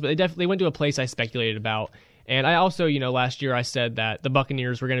he was, but they went to a place I speculated about. And I also, last year I said that the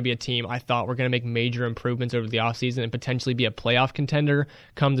Buccaneers were going to be a team I thought were going to make major improvements over the offseason and potentially be a playoff contender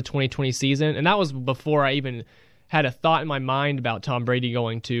come the 2020 season. And that was before I even had a thought in my mind about Tom Brady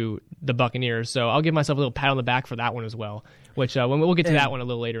going to the Buccaneers. So I'll give myself a little pat on the back for that one as well, which we'll get to that one a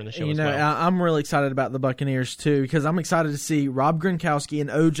little later in the show as well. I'm really excited about the Buccaneers too, because I'm excited to see Rob Gronkowski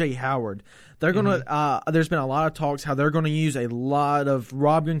and O.J. Howard. They're gonna. There's been a lot of talks how they're going to use a lot of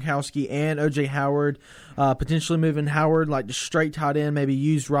Rob Gronkowski and O.J. Howard, potentially moving Howard like just straight tight end. Maybe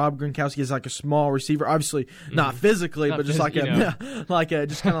use Rob Gronkowski as like a small receiver. Obviously not physically, but just like just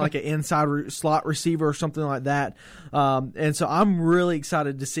kind of like an inside slot receiver or something like that. And so I'm really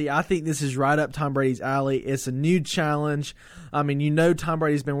excited to see. I think this is right up Tom Brady's alley. It's a new challenge. I mean, Tom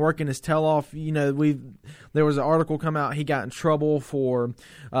Brady's been working his tail off. There was an article come out. He got in trouble for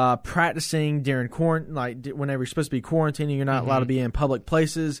practicing during quarantine, like whenever you're supposed to be quarantining, you're not allowed to be in public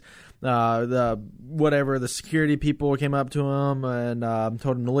places. The security people came up to him and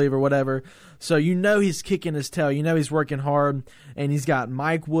told him to leave or whatever. So he's kicking his tail. He's working hard, and he's got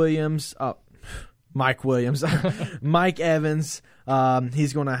Mike Evans.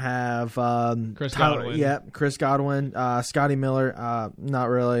 He's going to have Chris Godwin. Yeah, Chris Godwin. Scotty Miller. Not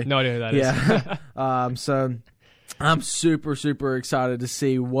really. No idea who that is. So I'm super, super excited to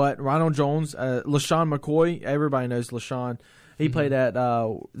see what Ronald Jones, LaShawn McCoy. Everybody knows LaShawn. He played at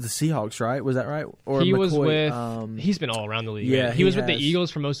the Seahawks, right? Was that right? Or he McCoy, was with. He's been all around the league. Yeah, he was with the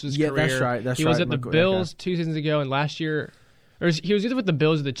Eagles for most of his career. That's right. He was at the Bills 2 seasons ago, and last year. Or he was either with the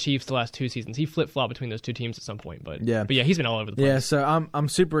Bills or the Chiefs the last 2 seasons. He flip-flopped between those two teams at some point. But yeah, he's been all over the place. Yeah, so I'm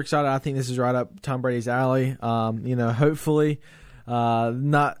super excited. I think this is right up Tom Brady's alley. Hopefully,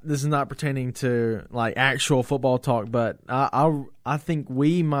 this is not pertaining to like actual football talk, but I think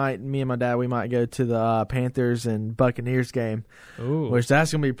me and my dad, we might go to the Panthers and Buccaneers game. Ooh. Which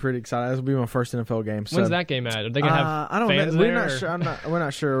that's gonna be pretty exciting. That's gonna be my first NFL game. So, when's that game at? Are they gonna have I don't fans know. there? We're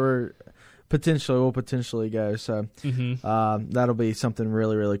not sure. We'll potentially go. So that'll be something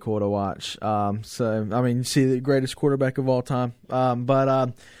really, really cool to watch. See the greatest quarterback of all time. I'm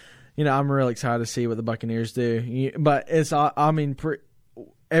really excited to see what the Buccaneers do. But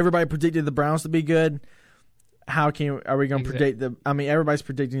everybody predicted the Browns to be good. Are we going to predict everybody's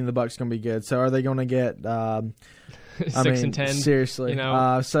predicting the Bucs going to be good. So are they going to get 6-10? Seriously.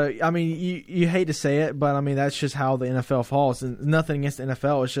 You hate to say it, but that's just how the NFL falls. And nothing against the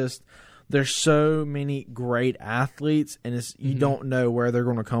NFL. It's just there's so many great athletes, and you don't know where they're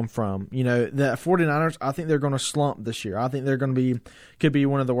going to come from. The 49ers, I think they're going to slump this year. I think they're going to could be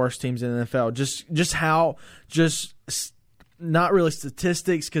one of the worst teams in the NFL. Just not really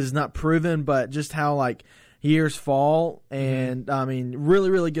statistics because it's not proven, but just how years fall. And really,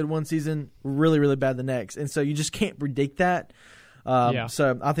 really good one season, really, really bad the next. And so you just can't predict that.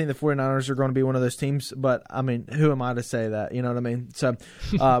 So I think the 49ers are going to be one of those teams, but who am I to say that? You know what I mean? So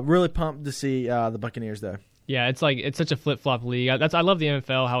really pumped to see the Buccaneers though. Yeah, it's such a flip-flop league. I love the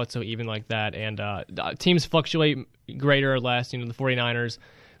NFL, how it's so even like that, and teams fluctuate greater or less. The 49ers,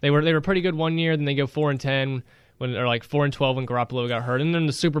 they were pretty good one year, then they go 4-10 when they're 4-12 when Garoppolo got hurt, and then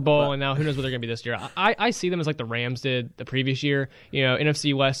the Super Bowl, and now who knows what they're going to be this year. I see them as like the Rams did the previous year.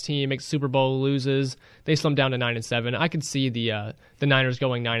 NFC West team makes Super Bowl, loses, they slump down to 9-7. I could see the Niners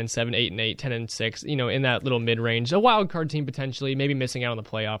going 9-7, 8-8, 10-6. In that little mid-range, a wild card team potentially, maybe missing out on the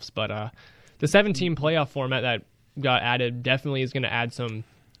playoffs, but the 7-team playoff format that got added definitely is going to add some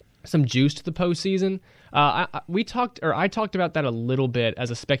juice to the postseason. I talked about that a little bit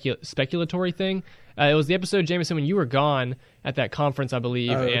as a speculatory thing. It was the episode, Jameson, when you were gone at that conference, I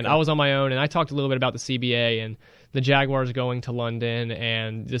believe, and I was on my own, and I talked a little bit about the CBA and the Jaguars going to London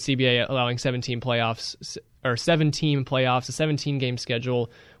and the CBA allowing 7-team playoffs, a 17-game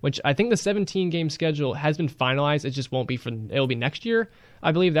schedule, which I think the 17-game schedule has been finalized. It just won't be it'll be next year.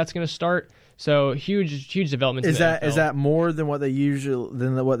 I believe that's going to start. So huge developments. Is that more than what they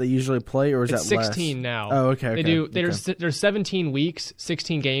usually play, or is it's that less? 16 now? Oh, okay. There's 17 weeks,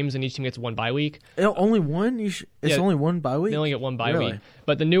 16 games, and each team gets one bye week. Only one? Only one bye week? They only get one bye week.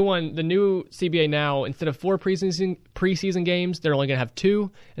 But the new CBA now, instead of 4 preseason games, they're only going to have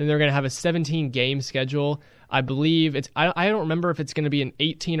 2, and they're going to have a 17-game schedule. I believe I don't remember if it's going to be an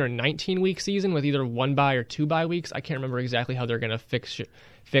 18 or 19-week season with either 1 bye or 2 bye weeks. I can't remember exactly how they're going to fix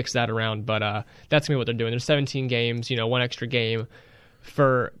that around, but that's going to be what they're doing. There's 17 games, 1 extra game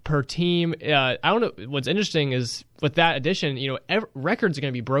per team. I don't know. What's interesting is with that addition, records are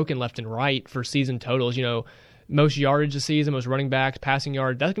going to be broken left and right for season totals. Most yardage this season, most running backs, passing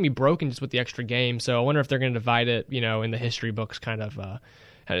yard, that's going to be broken just with the extra game. So I wonder if they're going to divide it, in the history books, kind of,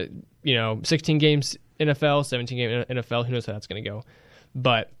 16 games NFL, 17 game NFL. Who knows how that's going to go?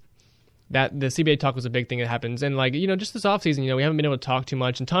 But that the CBA talk was a big thing that happens, and just this offseason, we haven't been able to talk too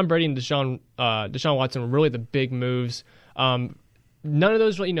much. And Tom Brady and Deshaun Watson were really the big moves. None of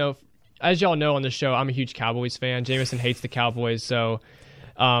those, as y'all know on the show, I'm a huge Cowboys fan. Jameson hates the Cowboys, so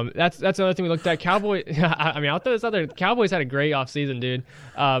that's another thing we looked at. Cowboys. I mean, I'll throw this other. Cowboys had a great offseason, dude.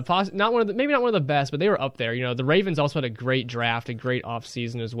 Maybe not one of the best, but they were up there. The Ravens also had a great draft, a great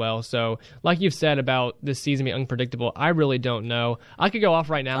offseason as well. So, like you've said about this season being unpredictable, I really don't know. I could go off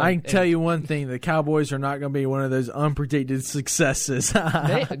right now. I can tell you one thing: the Cowboys are not going to be one of those unpredicted successes.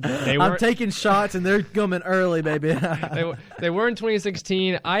 I'm taking shots, and they're coming early, baby. They were in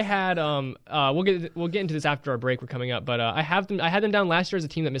 2016. I had we'll get into this after our break. We're coming up, but I had them down last year as a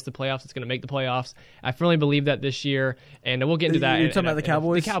team that missed the playoffs. It's going to make the playoffs. I firmly believe that this year, and we'll get into that. You're talking about the Cowboys?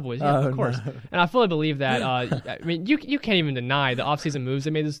 The Cowboys, yeah, of course. No. And I fully believe that. I mean, you can't even deny the offseason moves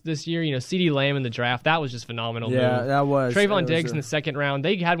they made this year. CeeDee Lamb in the draft, that was just phenomenal. Yeah, move. that was. Trayvon Diggs in the second round.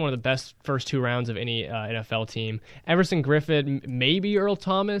 They had one of the best first 2 rounds of any NFL team. Everson Griffin, maybe Earl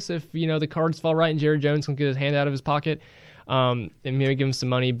Thomas if the cards fall right and Jerry Jones can get his hand out of his pocket and maybe give him some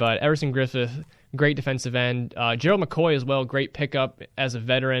money. But Everson Griffin, great defensive end. Gerald McCoy as well, great pickup as a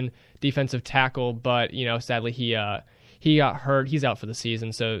veteran defensive tackle, but sadly he got hurt. He's out for the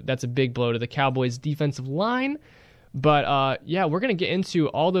season, so that's a big blow to the Cowboys defensive line. But yeah, we're gonna get into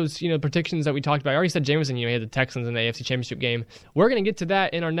all those predictions that we talked about. I already said Jameson, he had the Texans in the AFC Championship game. We're gonna get to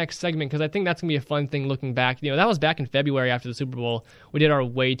that in our next segment because I think that's gonna be a fun thing looking back. That was back in February after the Super Bowl. We did our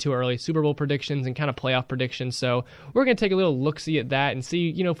way too early Super Bowl predictions and kind of playoff predictions. So we're gonna take a little look-see at that and see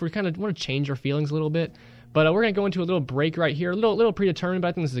if we kind of want to change our feelings a little bit. But we're going to go into a little break right here, a little predetermined, but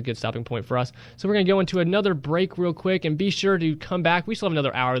I think this is a good stopping point for us. So we're going to go into another break real quick, and be sure to come back. We still have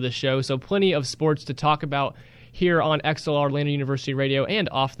another hour of this show, so plenty of sports to talk about here on XLR Lander University Radio and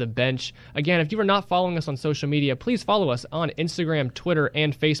Off the Bench. Again, if you are not following us on social media, please follow us on Instagram, Twitter,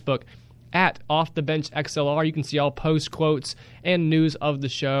 and Facebook at Off the Bench XLR. You can see all post quotes and news of the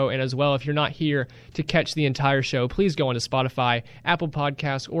show. And as well, if you're not here to catch the entire show, please go onto Spotify, Apple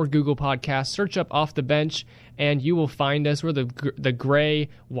Podcasts, or Google Podcasts. Search up Off the Bench, and you will find us. We're the gray,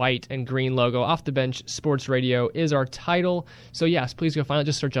 white, and green logo. Off the Bench Sports Radio is our title. So yes, please go find it.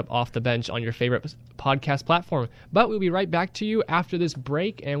 Just search up Off the Bench on your favorite podcast platform. But we'll be right back to you after this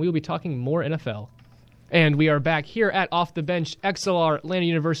break, and we'll be talking more NFL. And we are back here at Off the Bench, XLR Lander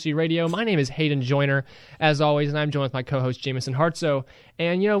University Radio. My name is Hayden Joyner, as always, and I'm joined with my co-host, Jameson Hartso.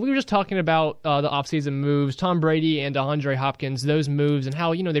 And, we were just talking about the offseason moves, Tom Brady and DeAndre Hopkins, those moves, and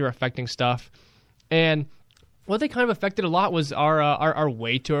how, they were affecting stuff. And what they kind of affected a lot was our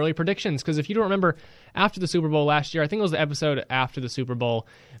way too early predictions. Because if you don't remember, after the Super Bowl last year, I think it was the episode after the Super Bowl,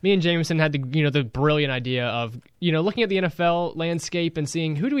 me and Jameson had the brilliant idea of looking at the NFL landscape and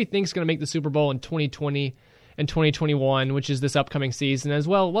seeing who do we think is going to make the Super Bowl in 2020 and 2021, which is this upcoming season, as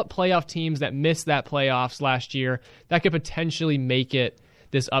well what playoff teams that missed that playoffs last year that could potentially make it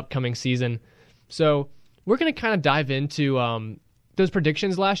this upcoming season. So we're going to kind of dive into those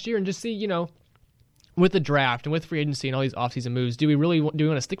predictions last year and just see with the draft and with free agency and all these offseason moves, do we want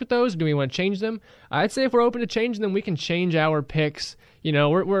to stick with those? Or do we want to change them? I'd say if we're open to changing them, we can change our picks.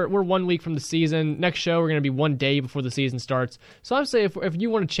 We're 1 week from the season. Next show, we're going to be 1 day before the season starts. So I'd say if you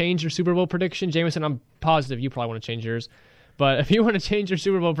want to change your Super Bowl prediction, Jameson, I'm positive you probably want to change yours. But if you want to change your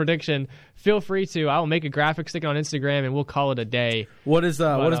Super Bowl prediction, feel free to. I will make a graphic, stick it on Instagram, and we'll call it a day. What is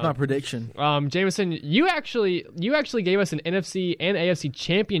my prediction? Jameson, you actually gave us an NFC and AFC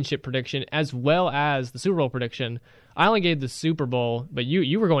championship prediction as well as the Super Bowl prediction. I only gave the Super Bowl, but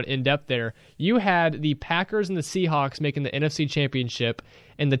you were going in depth there. You had the Packers and the Seahawks making the NFC championship,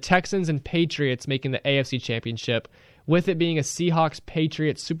 and the Texans and Patriots making the AFC championship, with it being a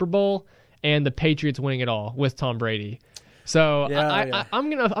Seahawks-Patriots Super Bowl and the Patriots winning it all with Tom Brady. So yeah, I'm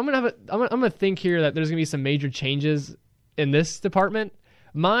gonna think here that there's gonna be some major changes in this department.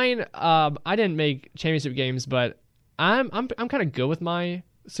 Mine, I didn't make championship games, but I'm kind of good with my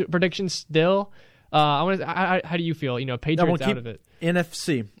predictions still. How do you feel? Patriots out of it.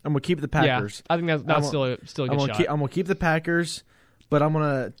 NFC. I'm gonna keep the Packers. Yeah, I think that's still a good shot. I'm gonna keep the Packers, but I'm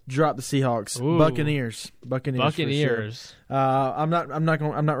gonna drop the Seahawks. Ooh. Buccaneers. For sure. I'm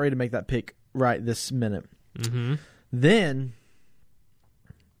not ready to make that pick right this minute. Mm-hmm. Then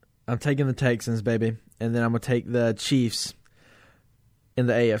I'm taking the Texans, baby, and then I'm gonna take the Chiefs in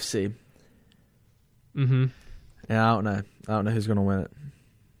the AFC. Mm-hmm. Yeah, I don't know who's gonna win it.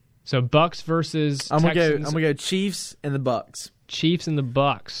 So Bucks versus Texans. I'm gonna go Chiefs and the Bucks. Chiefs and the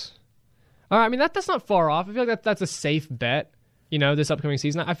Bucks. All right, I mean that's not far off. I feel like that's a safe bet. This upcoming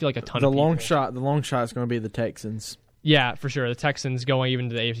season, I feel like a ton of people. The long shot is going to be the Texans. Yeah, for sure. The Texans going even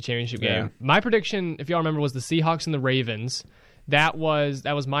to the AFC Championship game. Yeah. My prediction, if y'all remember, was the Seahawks and the Ravens. That was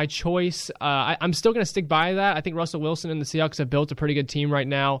my choice. I'm still going to stick by that. I think Russell Wilson and the Seahawks have built a pretty good team right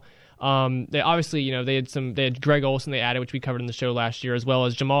now. They obviously, they had Greg Olsen they added, which we covered in the show last year, as well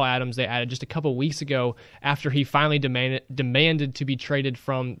as Jamal Adams they added just a couple weeks ago after he finally demanded to be traded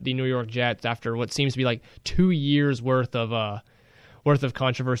from the New York Jets after what seems to be like 2 years worth of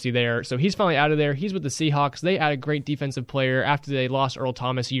controversy there. So he's finally out of there. He's with the Seahawks. They added a great defensive player after they lost Earl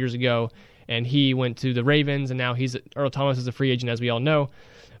Thomas years ago, and he went to the Ravens, and now Earl Thomas is a free agent, as we all know.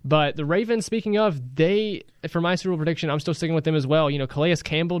 But the Ravens, speaking of, for my Super Bowl prediction, I'm still sticking with them as well. Calais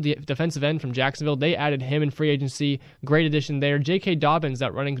Campbell, defensive end from Jacksonville, they added him in free agency. Great addition there. J.K. Dobbins,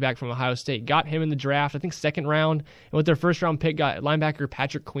 that running back from Ohio State, got him in the draft, I think second round. And with their first round pick, got linebacker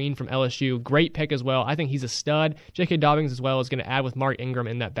Patrick Queen from LSU. Great pick as well. I think he's a stud. J.K. Dobbins as well is going to add with Mark Ingram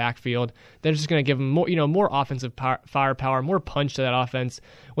in that backfield. They're just going to give him more offensive firepower, more punch to that offense,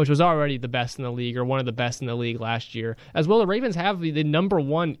 which was already the best in the league, or one of the best in the league last year. As well, the Ravens have the number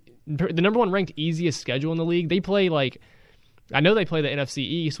one ranked easiest schedule in the league. They play I know they play the NFC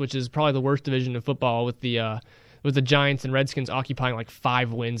East, which is probably the worst division in football, with the Giants and Redskins occupying like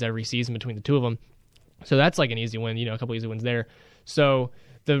 5 wins every season between the two of them. So that's like an easy win, a couple easy wins there. So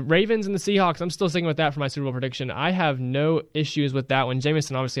the Ravens and the Seahawks, I'm still sticking with that for my Super Bowl prediction. I have no issues with that one.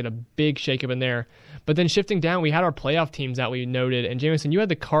 Jameson obviously had a big shakeup in there. But then shifting down, we had our playoff teams that we noted. And Jameson, you had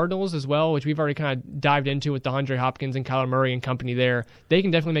the Cardinals as well, which we've already kind of dived into with DeAndre Hopkins and Kyler Murray and company there. They can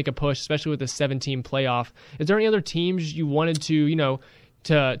definitely make a push, especially with the 7-team playoff. Is there any other teams you wanted to,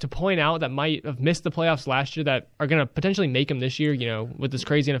 to point out that might have missed the playoffs last year that are going to potentially make them this year, with this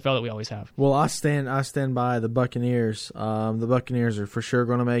crazy NFL that we always have? Well, I stand by the Buccaneers. The Buccaneers are for sure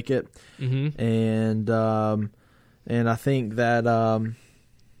going to make it. Mm-hmm. And I think that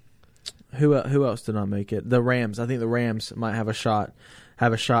who else did not make it? The Rams. I think the Rams might have a shot.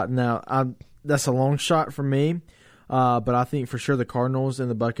 Now, that's a long shot for me. But I think for sure the Cardinals and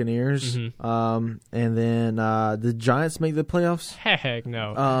the Buccaneers, and then the Giants make the playoffs. Heck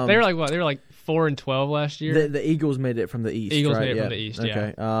no. They were like what? They were like 4-12 last year. The Eagles made it from the East. Eagles right? made it from the East.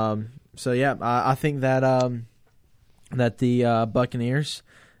 Okay. Yeah. So yeah, I think that the Buccaneers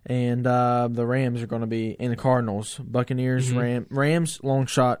and the Rams are going to be in the Cardinals. Buccaneers, Rams, long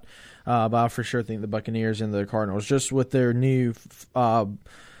shot. But I for sure think the Buccaneers and the Cardinals, just with their new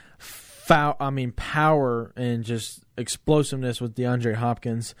power and just explosiveness with DeAndre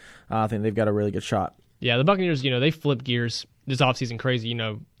Hopkins, I think they've got a really good shot. Yeah, the Buccaneers, they flipped gears this offseason crazy,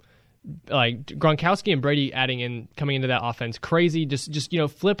 like Gronkowski and Brady coming into that offense, crazy, just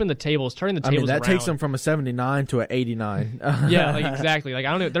flipping the tables, turning the tables around. That takes them from a 79 to an 89. Yeah, exactly. I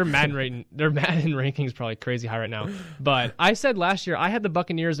don't know, their Madden rankings probably crazy high right now. But I said last year I had the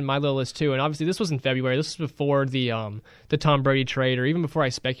Buccaneers in my little list too, and obviously this was in February. This was before the Tom Brady trade, or even before I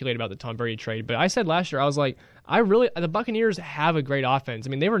speculated about the Tom Brady trade. But I said last year I was like, the Buccaneers have a great offense.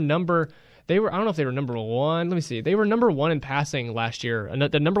 I mean, I don't know if they were number one. Let me see. They were number one in passing last year.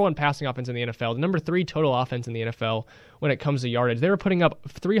 The number one passing offense in the NFL. The number 3 total offense in the NFL when it comes to yardage. They were putting up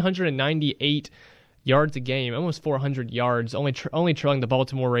 398 yards a game, almost 400 yards, only trailing the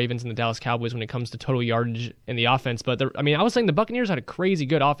Baltimore Ravens and the Dallas Cowboys when it comes to total yardage in the offense. But I was saying the Buccaneers had a crazy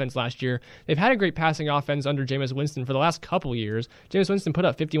good offense last year. They've had a great passing offense under Jameis Winston for the last couple years. Jameis Winston put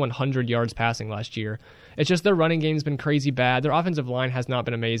up 5,100 yards passing last year. It's just their running game's been crazy bad. Their offensive line has not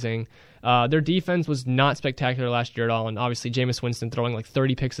been amazing. Their defense was not spectacular last year at all, and obviously Jameis Winston throwing like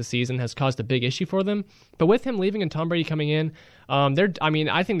 30 picks a season has caused a big issue for them. But with him leaving and Tom Brady coming in,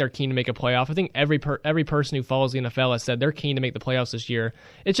 I think they're keen to make a playoff. I think every person who follows the NFL has said they're keen to make the playoffs this year.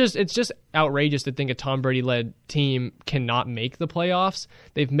 It's just outrageous to think a Tom Brady-led team cannot make the playoffs.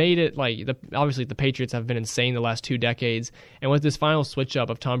 They've made it obviously the Patriots have been insane the last 2 decades, and with this final switch up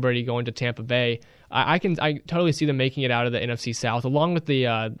of Tom Brady going to Tampa Bay, I totally see them making it out of the NFC South, along with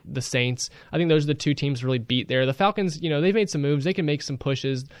the Saints. I think those are the 2 teams really beat there. The Falcons, they've made some moves. They can make some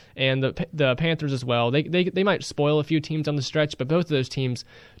pushes, and the Panthers as well. They might spoil a few teams on the stretch, but both of those teams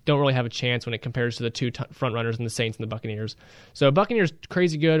don't really have a chance when it compares to the 2 front runners in the Saints and the Buccaneers. So Buccaneers,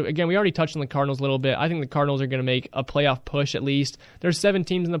 crazy good. Again, we already touched on the Cardinals a little bit. I think the Cardinals are going to make a playoff push at least. There's 7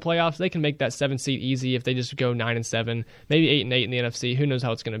 teams in the playoffs. They can make that 7th seed easy if they just go 9-7, maybe 8-8 in the NFC. Who knows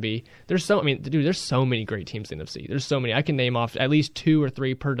how it's going to be? There's so many great teams in the NFC. There's so many. I can name off at least 2 or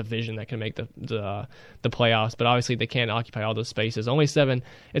 3 per division that can make the playoffs, but obviously they can't occupy all those spaces. Only 7.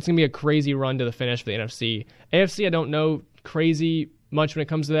 It's going to be a crazy run to the finish for the NFC. AFC, I don't know crazy much when it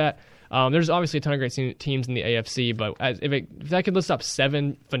comes to that. There's obviously a ton of great teams in the AFC, but if I could list off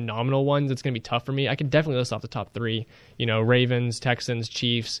 7 phenomenal ones, it's going to be tough for me. I could definitely list off the top 3. Ravens, Texans,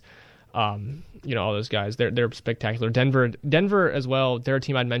 Chiefs, all those guys. They're spectacular. Denver as well. They're a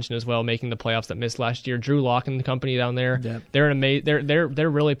team I'd mention as well, making the playoffs that missed last year. Drew Lock and the company down there. Yep. They're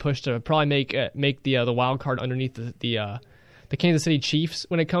really pushed to probably make the wild card underneath the the Kansas City Chiefs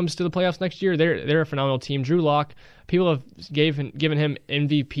when it comes to the playoffs next year. They're a phenomenal team. Drew Lock, people have given him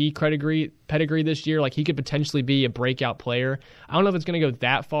MVP pedigree this year. Like, he could potentially be a breakout player. I don't know if it's going to go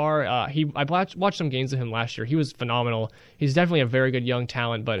that far. I watched some games of him last year. He was phenomenal. He's definitely a very good young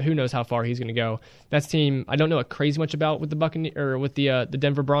talent, but who knows how far he's going to go. That's team I don't know crazy much about with the the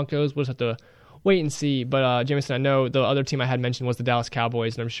Denver Broncos. We'll just have to wait and see. But Jameson, I know the other team I had mentioned was the Dallas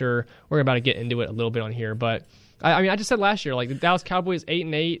Cowboys, and I'm sure we're about to get into it a little bit on here. But I just said last year, like, the Dallas Cowboys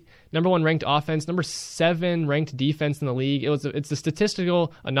 8-8, number 1 ranked offense, number 7 ranked defense in the league. It's a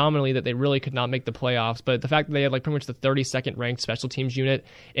statistical anomaly that they really could not make the playoffs. But the fact that they had, like, pretty much the 32nd ranked special teams unit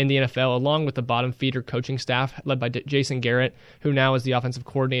in the NFL, along with the bottom feeder coaching staff led by Jason Garrett, who now is the offensive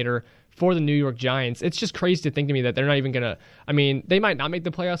coordinator for the New York Giants. It's just crazy to think to me that they're not even going to, I mean, they might not make the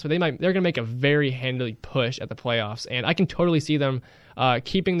playoffs, but they're going to make a very handily push at the playoffs. And I can totally see them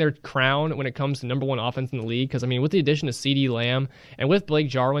keeping their crown when it comes to number 1 offense in the league. Because, I mean, with the addition of CeeDee Lamb and with Blake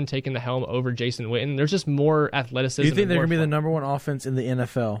Jarwin taking the helm over Jason Witten, there's just more athleticism. Do you think they're going to be the number 1 offense in the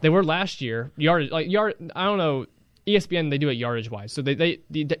NFL? They were last year. I don't know. ESPN, they do it yardage-wise. So the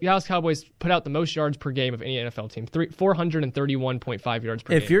Dallas Cowboys put out the most yards per game of any NFL team, 431.5 yards per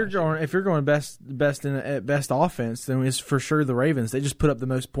game. If you're going best offense, then it's for sure the Ravens. They just put up the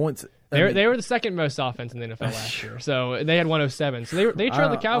most points. They were the second most offense in the NFL last year. So they had 107. So they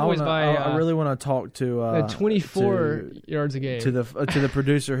trailed the Cowboys by. I really want to talk to 24 yards a game to the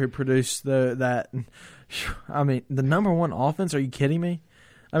producer who produced that. I mean, the number 1 offense. Are you kidding me?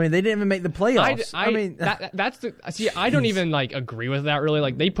 I mean, they didn't even make the playoffs. I mean, I don't even agree with that really.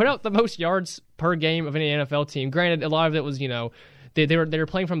 Like, they put out the most yards per game of any NFL team. Granted, a lot of it was they were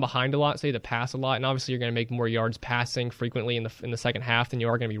playing from behind a lot, so you had to pass a lot, and obviously you're going to make more yards passing frequently in the second half than you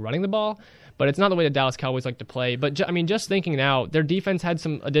are going to be running the ball. But it's not the way the Dallas Cowboys like to play. But just thinking now, their defense had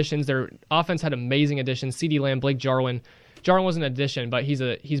some additions. Their offense had amazing additions. CeeDee Lamb, Blake Jarwin. Jarwin wasn't an addition, but he's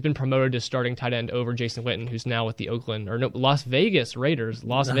been promoted to starting tight end over Jason Witten, who's now with the Las Vegas Raiders.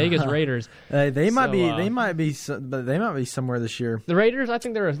 They might be somewhere this year. The Raiders, I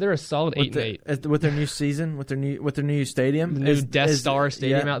think they're a solid 8-8 with their new season, with their new stadium, the new Death Star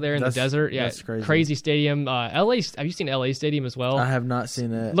Stadium out there in the desert. Yeah, that's crazy stadium. LA. Have you seen LA Stadium as well? I have not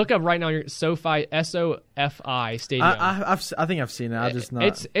seen it. Look up right now. Your SoFi Stadium. I think I've seen it. I just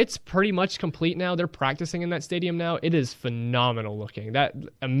not. It's pretty much complete now. They're practicing in that stadium now. It is phenomenal looking. That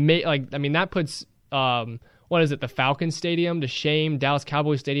puts what is it? The Falcons Stadium to shame. Dallas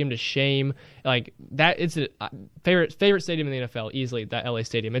Cowboys Stadium to shame. Like that, it's a favorite stadium in the NFL easily. That LA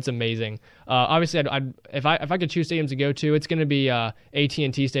Stadium, it's amazing. Obviously, if I could choose stadiums to go to, it's going to be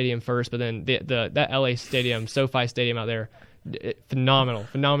AT&T Stadium first, but then that LA Stadium, SoFi Stadium out there, phenomenal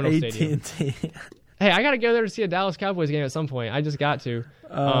stadium. Hey, I got to go there to see a Dallas Cowboys game at some point. I just got to.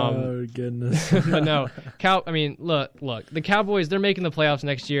 Oh, goodness. But no, look, the Cowboys, they're making the playoffs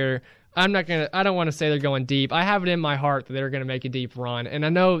next year. I don't want to say they're going deep. I have it in my heart that they're going to make a deep run. And I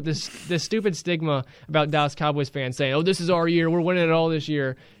know this stupid stigma about Dallas Cowboys fans saying, "Oh, this is our year. We're winning it all this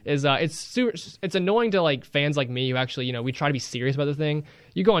year." Is it's annoying to fans like me who actually, we try to be serious about the thing.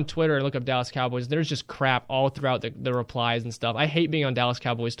 You go on Twitter and look up Dallas Cowboys, there's just crap all throughout the replies and stuff. I hate being on Dallas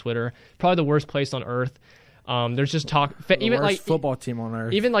Cowboys Twitter. Probably the worst place on earth. There's just talk. Even worst football team on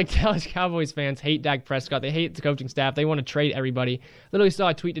earth. Even Dallas Cowboys fans hate Dak Prescott. They hate the coaching staff. They want to trade everybody. Literally saw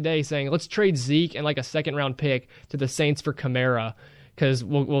a tweet today saying, "Let's trade Zeke and a second round pick to the Saints for Kamara, because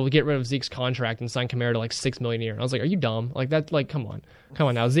we'll get rid of Zeke's contract and sign Kamara to $6 million a year." And I was like, "Are you dumb? Come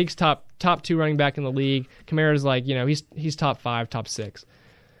on now. Zeke's top 2 running back in the league. Kamara's he's top 5, top 6."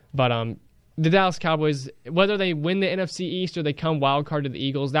 But the Dallas Cowboys, whether they win the NFC East or they come wild card to the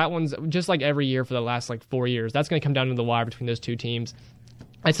Eagles, that one's just like every year for the last 4 years. That's going to come down to the wire between those two teams.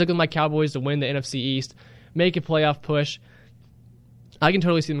 I took with my Cowboys to win the NFC East, make a playoff push. I can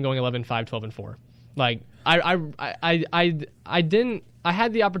totally see them going 11-5, 12-4. I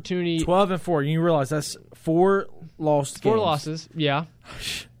had the opportunity. 12-4. You realize that's 4 lost games. 4 losses, yeah.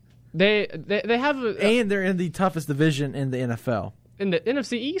 They have and they're in the toughest division in the NFL. In the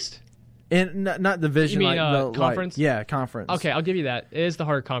NFC East? Not division. You mean conference? Yeah, conference. Okay, I'll give you that. It is the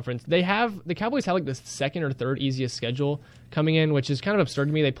hard conference. The Cowboys have the second or third easiest schedule coming in, which is kind of absurd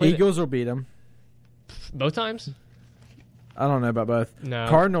to me. They play Eagles will beat them both times. I don't know about both. No,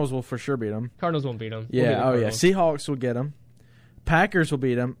 Cardinals will for sure beat them. Cardinals won't beat them. Yeah, Seahawks will get them. Packers will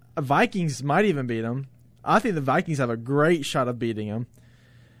beat them. Vikings might even beat them. I think the Vikings have a great shot of beating them.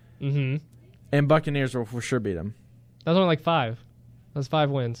 Mm-hmm. And Buccaneers will for sure beat them. That's only 5. That's 5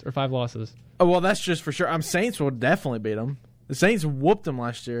 wins or 5 losses. Oh, well, that's just for sure. Saints will definitely beat them. The Saints whooped them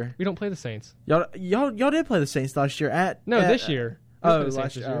last year. We don't play the Saints. Y'all did play the Saints last year this year.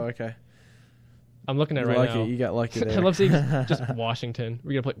 Last year. Oh, okay. I'm looking at it right now. You got lucky there. I love seeing just Washington.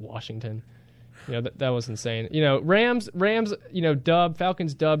 We're going to play Washington. That was insane. Rams, dub,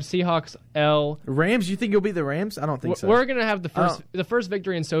 Falcons dub, Seahawks L. Rams, you think you'll beat the Rams? I don't think so. We're going to have the first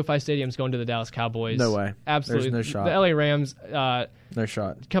victory in SoFi Stadium's going to the Dallas Cowboys. No way. Absolutely. There's no shot. The LA Rams, no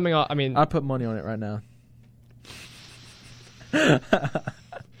shot. Coming off, I put money on it right now.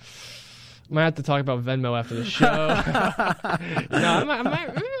 Might have to talk about Venmo after the show. I don't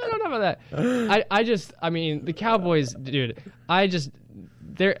know about that. The Cowboys, dude.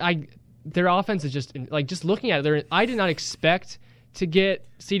 Their offense is just looking at it. I did not expect to get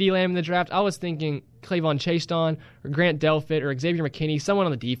CeeDee Lamb in the draft. I was thinking Clavon Chaiston or Grant Delpit or Xavier McKinney, someone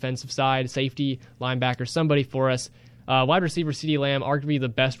on the defensive side, safety, linebacker, somebody for us. Wide receiver CeeDee Lamb, arguably the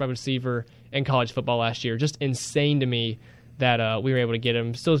best wide receiver in college football last year. Just insane to me that we were able to get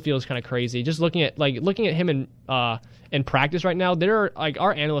him. Still feels kind of crazy. Just looking at him in practice right now,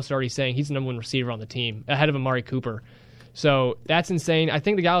 our analysts are already saying he's the number one receiver on the team, ahead of Amari Cooper. So that's insane. I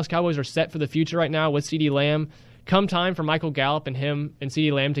think the Dallas Cowboys are set for the future right now with CeeDee Lamb. Come time for Michael Gallup and him and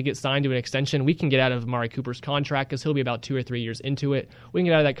CeeDee Lamb to get signed to an extension, we can get out of Amari Cooper's contract because he'll be about 2 or 3 years into it. We can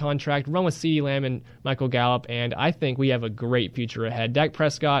get out of that contract, run with CeeDee Lamb and Michael Gallup, and I think we have a great future ahead. Dak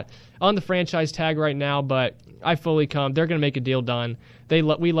Prescott on the franchise tag right now, but they're going to make a deal done.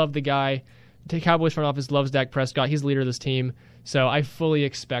 We love the guy. The Cowboys front office loves Dak Prescott. He's the leader of this team, so I fully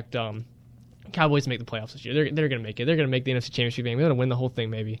expect Cowboys to make the playoffs this year. They're going to make it. They're going to make the NFC Championship game. They're going to win the whole thing,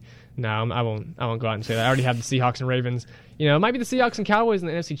 maybe. No, I won't go out and say that. I already have the Seahawks and Ravens. It might be the Seahawks and Cowboys in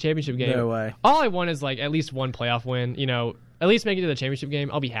the NFC Championship game. No way. All I want is at least one playoff win. At least make it to the championship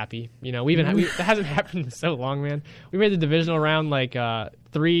game. I'll be happy. That hasn't happened in so long, man. We made the divisional round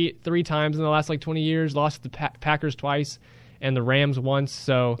three times in the last 20 years. Lost to the Packers twice and the Rams once.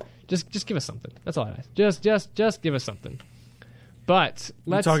 So just give us something. That's all I ask. Just give us something. But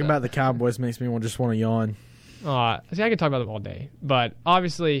talking about the Cowboys makes me just want to yawn. I could talk about them all day. But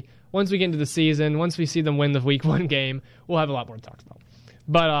obviously, once we get into the season, once we see them win the Week 1 game, we'll have a lot more to talk about.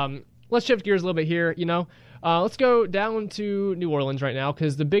 But let's shift gears a little bit here. Let's go down to New Orleans right now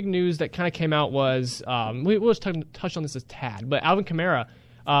because the big news that kind of came out was we'll just touch on this a tad. But Alvin Kamara,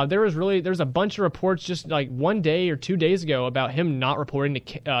 there's a bunch of reports just 1 day or 2 days ago about him not reporting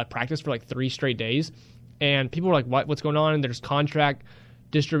to practice for 3 straight days. And people were like, what's going on? And there's contract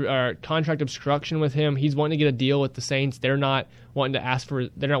obstruction with him. He's wanting to get a deal with the Saints. They're not wanting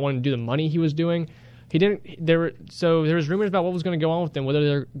to do the money he was doing. So there was rumors about what was going to go on with them,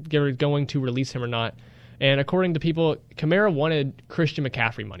 whether they're going to release him or not. And according to people, Kamara wanted Christian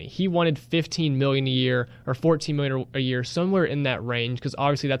McCaffrey money. He wanted $15 million a year or $14 million a year, somewhere in that range, because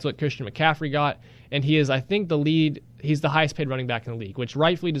obviously that's what Christian McCaffrey got. And he is, I think, he's the highest paid running back in the league, which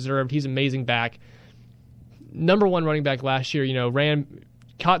rightfully deserved. He's an amazing back. Number 1 running back last year,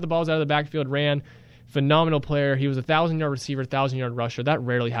 caught the balls out of the backfield, ran, phenomenal player. He was a 1,000-yard receiver, 1,000-yard rusher. That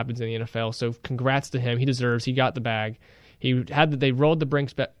rarely happens in the NFL, so congrats to him. He got the bag. They rolled the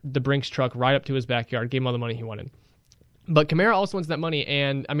Brinks truck right up to his backyard, gave him all the money he wanted. But Kamara also wants that money,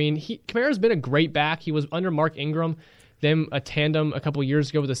 and Kamara's been a great back. He was under Mark Ingram, them a tandem a couple years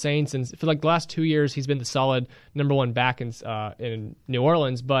ago with the Saints, and for the last 2 years he's been the solid number 1 back in New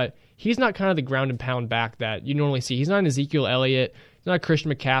Orleans, but he's not kind of the ground and pound back that you normally see. He's not an Ezekiel Elliott, he's not a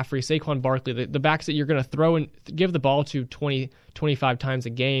Christian McCaffrey, Saquon Barkley, the backs that you're going to throw and give the ball to 20, 25 times a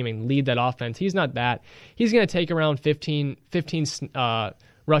game and lead that offense. He's not that. He's going to take around 15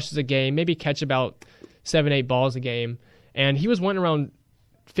 rushes a game, maybe catch about 7-8 balls a game, and he was wanting around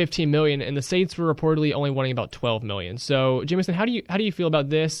 $15 million, and the Saints were reportedly only wanting about $12 million. So, Jameson, how do you feel about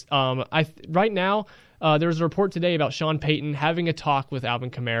this? Right now, there was a report today about Sean Payton having a talk with Alvin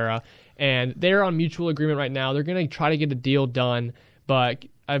Kamara, and they're on mutual agreement right now. They're going to try to get a deal done, but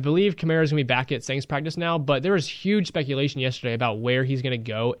I believe Kamara's going to be back at Saints practice now. But there was huge speculation yesterday about where he's going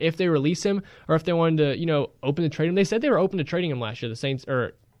to go, if they release him or if they wanted to, open to trade him. They said they were open to trading him last year. The Saints,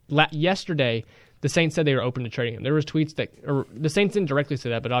 yesterday, the Saints said they were open to trading him. There was tweets the Saints didn't directly say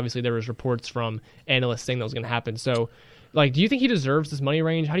that, but obviously there was reports from analysts saying that was going to happen. So, do you think he deserves this money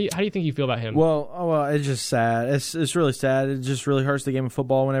range? How do you think you feel about him? Well, it's just sad. It's really sad. It just really hurts the game of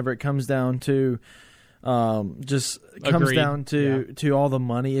football whenever it comes down to down to all the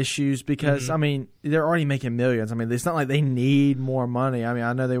money issues because they're already making millions. It's not like they need more money.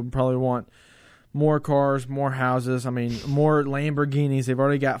 I know they would probably want more cars, more houses. More Lamborghinis. They've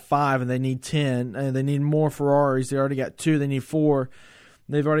already got 5 and they need 10. And they need more Ferraris. They already got 2. They need 4.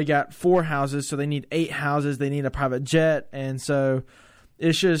 They've already got 4 houses, so they need 8 houses. They need a private jet. And so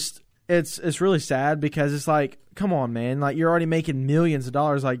it's just it's really sad because it's like, come on, man. Like, you're already making millions of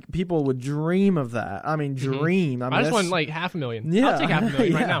dollars. Like, people would dream of that. I mean, dream. I mean, I just want like $500,000. Yeah, I'll take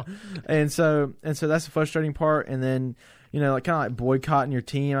 $500,000 right now. And so that's the frustrating part. And then, like kind of like boycotting your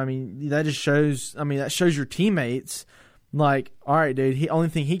team. I mean, that just shows. I mean, that shows your teammates. Like, all right, dude. Only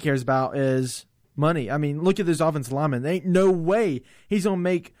thing he cares about is money. I mean, look at those offensive linemen. There ain't no way he's gonna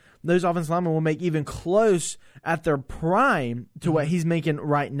make. Those offensive linemen will make even close at their prime to what he's making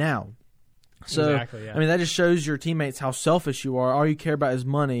right now. So, exactly, yeah. I mean, that just shows your teammates how selfish you are. All you care about is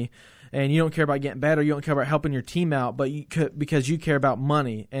money, and you don't care about getting better. You don't care about helping your team out, but because you care about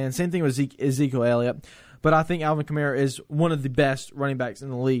money. And same thing with Ezekiel Elliott. But I think Alvin Kamara is one of the best running backs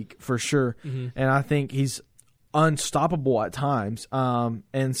in the league for sure. And I think he's unstoppable at times.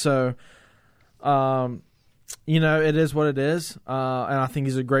 And so, it is what it is. And I think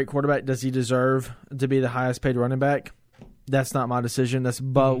he's a great quarterback. Does he deserve to be the highest paid running back? That's not my decision. That's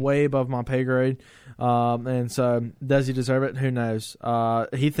way above my pay grade. And so, does he deserve it? Who knows?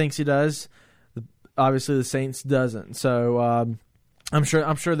 He thinks he does. Obviously, the Saints doesn't. So, I'm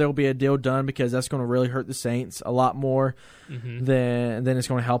sure there will be a deal done because that's going to really hurt the Saints a lot more than it's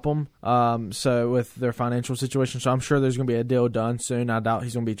going to help them. So with their financial situation, so I'm sure there's going to be a deal done soon. I doubt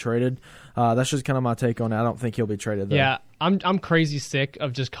he's going to be traded. That's just kind of my take on it. I don't think he'll be traded though. Yeah, I'm crazy sick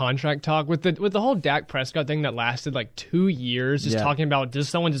of just contract talk with the whole Dak Prescott thing that lasted like 2 years, just talking about does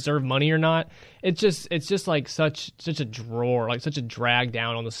someone deserve money or not. It's just like such a drawer, like such a drag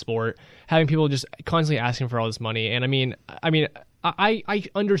down on the sport, having people just constantly asking for all this money. And I mean. I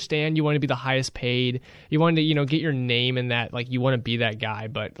understand you want to be the highest paid. You want to, get your name in that, like, you want to be that guy.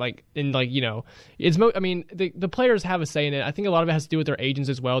 But, the players have a say in it. I think a lot of it has to do with their agents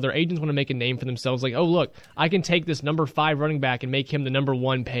as well. Their agents want to make a name for themselves. Like, oh, look, I can take this number 5 running back and make him the number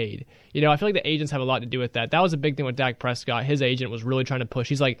 1 paid. I feel like the agents have a lot to do with that. That was a big thing with Dak Prescott. His agent was really trying to push.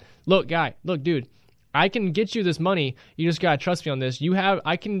 He's like, look, dude, I can get you this money. You just got to trust me on this.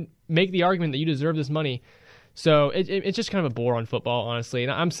 I can make the argument that you deserve this money. So it's just kind of a bore on football, honestly,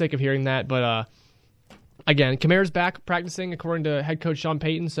 and I'm sick of hearing that. But again, Kamara's back practicing according to head coach Sean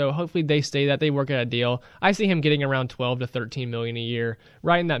Payton, so hopefully they stay that. They work out a deal. I see him getting around $12 to $13 million a year,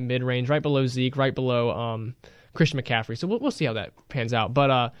 right in that mid-range, right below Zeke, right below Christian McCaffrey. So we'll see how that pans out.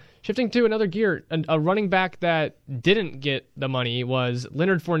 But shifting to another gear, a running back that didn't get the money was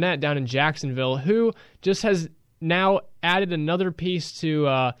Leonard Fournette down in Jacksonville, who just has now added another piece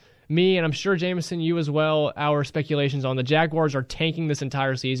to me, and I'm sure Jameson, you as well, our speculations on the Jaguars are tanking this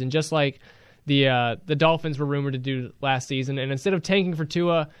entire season, just like the Dolphins were rumored to do last season. And instead of tanking for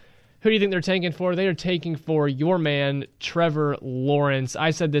Tua, who do you think they're tanking for? They are tanking for your man, Trevor Lawrence.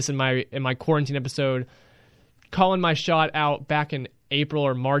 I said this in my quarantine episode, calling my shot out back in April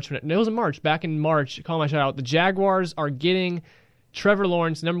or March. It was in March. Back in March, calling my shot out. The Jaguars are getting Trevor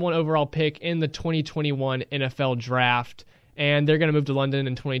Lawrence, number 1 overall pick in the 2021 NFL Draft. And they're going to move to London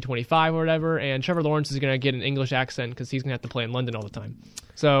in 2025 or whatever, and Trevor Lawrence is going to get an English accent because he's going to have to play in London all the time.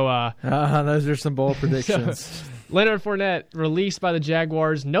 So those are some bold predictions. So, Leonard Fournette, released by the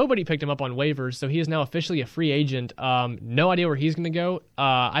Jaguars. Nobody picked him up on waivers, so he is now officially a free agent. No idea where he's going to go.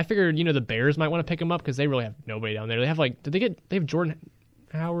 I figured, the Bears might want to pick him up because they really have nobody down there. They have, they have Jordan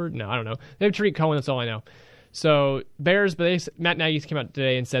Howard? No, I don't know. They have Tariq Cohen, that's all I know. So, Bears, but Matt Nagy came out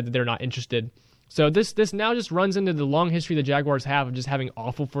today and said that they're not interested. So this now just runs into the long history the Jaguars have of just having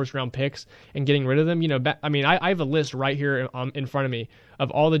awful first-round picks and getting rid of them. I have a list right here in front of me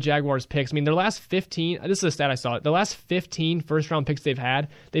of all the Jaguars picks. I mean, their last 15, this is a stat I saw, the last 15 first-round picks they've had,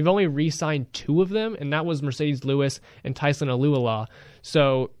 they've only re-signed 2 of them, and that was Mercedes Lewis and Tyson Aluala.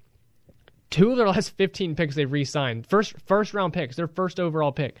 So 2 of their last 15 picks they've re-signed. First-round picks, their first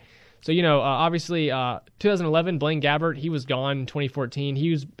overall pick. So, obviously, 2011, Blaine Gabbert, he was gone in 2014.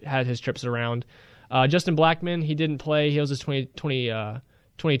 He had his trips around. Justin Blackmon, he didn't play. He was his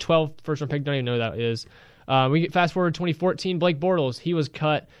 2012 first-round pick. Don't even know who that is. We get fast forward 2014, Blake Bortles, he was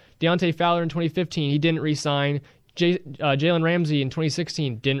cut. Deontay Fowler in 2015, he didn't re-sign. Jalen Ramsey in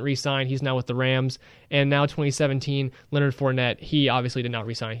 2016 didn't re-sign. He's now with the Rams. And now 2017, Leonard Fournette, he obviously did not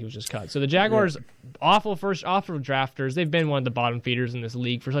re-sign. He was just cut. So the Jaguars, awful drafters. They've been one of the bottom feeders in this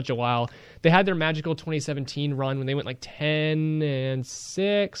league for such a while. They had their magical 2017 run when they went like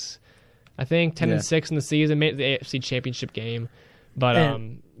 10-6, I think, 10-6 in the season, made the AFC Championship game. But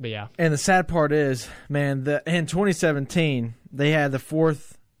yeah. And the sad part is, man, in 2017, they had the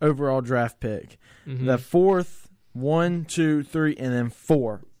 4th overall draft pick. Mm-hmm. The 4th, 1, 2, 3, and then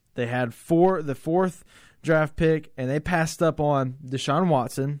 4. They had the 4th draft pick, and they passed up on Deshaun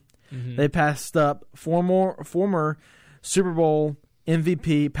Watson. Mm-hmm. They passed up former Super Bowl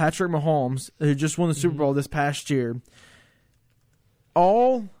MVP Patrick Mahomes, who just won the Super Bowl this past year.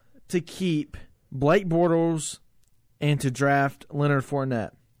 All to keep Blake Bortles and to draft Leonard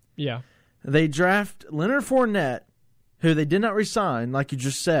Fournette. Yeah. They draft Leonard Fournette, who they did not re-sign, like you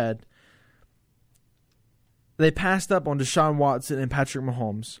just said. They passed up on Deshaun Watson and Patrick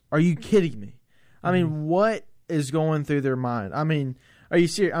Mahomes. Are you kidding me? I mean, what is going through their mind? I mean, are you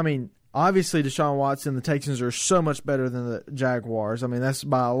serious? I mean, obviously Deshaun Watson and the Texans are so much better than the Jaguars. I mean, that's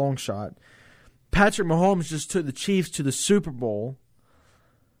by a long shot. Patrick Mahomes just took the Chiefs to the Super Bowl.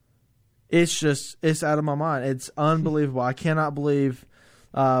 It's out of my mind. It's unbelievable. I cannot believe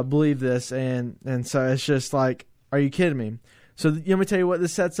this, and so it's just like, are you kidding me? So let me tell you what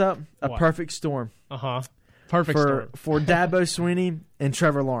this sets up: a perfect storm. Perfect storm for Dabo Swinney and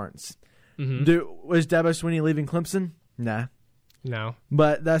Trevor Lawrence. Was Dabo Swinney leaving Clemson? Nah. No.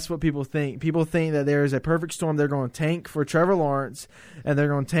 But that's what people think. People think that there is a perfect storm. They're going to tank for Trevor Lawrence, and they're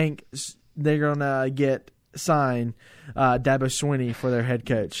going to get signed Dabo Swinney for their head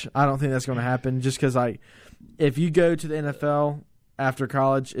coach. I don't think that's going to happen, just because if you go to the NFL after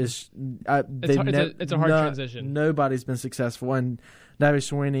college, it's a hard transition. Nobody's been successful, and Dabo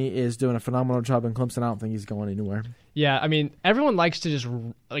Swinney is doing a phenomenal job in Clemson. I don't think he's going anywhere. Yeah, I mean, everyone likes to just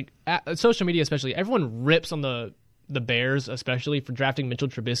social media, especially. Everyone rips on the Bears, especially for drafting Mitchell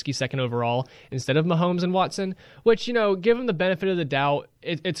Trubisky second overall instead of Mahomes and Watson. Which, give them the benefit of the doubt.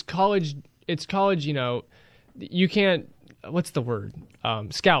 It's college. It's college. You can't. What's the word?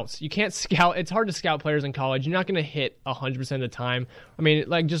 Scouts. You can't scout. It's hard to scout players in college. You're not going to hit 100% of the time. I mean,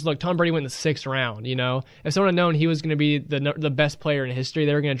 just look. Tom Brady went in the 6th round. If someone had known he was going to be the best player in history,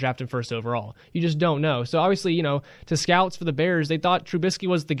 they were going to draft him first overall. You just don't know. So obviously, to scouts for the Bears, they thought Trubisky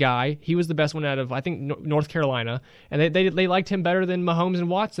was the guy. He was the best one out of, I think, North Carolina, and they liked him better than Mahomes and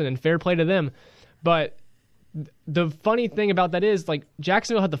Watson. And fair play to them. But the funny thing about that is,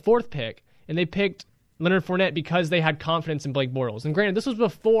 Jacksonville had the 4th pick, and they picked Leonard Fournette because they had confidence in Blake Bortles. And granted, this was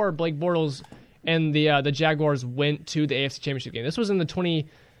before Blake Bortles and the Jaguars went to the AFC Championship game. This was in the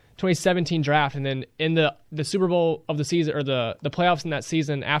 2017 draft, and then in the Super Bowl of the season, or the playoffs in that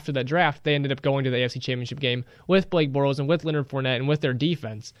season after that draft, they ended up going to the AFC Championship game with Blake Bortles and with Leonard Fournette and with their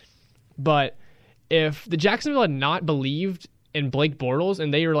defense. But if the Jacksonville had not believed in Blake Bortles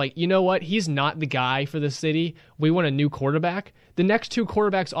and they were like, you know what, he's not the guy for the city, we want a new quarterback, the next 2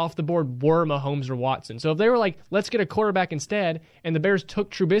 quarterbacks off the board were Mahomes or Watson. So if they were like, let's get a quarterback instead, and the Bears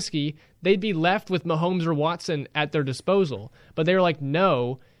took Trubisky, they'd be left with Mahomes or Watson at their disposal. But they were like,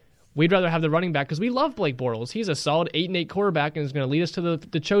 no, we'd rather have the running back because we love Blake Bortles. He's a solid 8-8 quarterback and is going to lead us to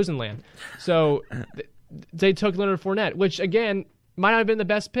the chosen land. So they took Leonard Fournette, which, again, might not have been the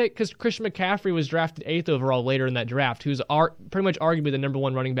best pick because Christian McCaffrey was drafted 8th overall later in that draft, who's pretty much arguably the number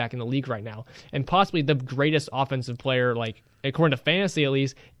 1 running back in the league right now, and possibly the greatest offensive player, according to fantasy at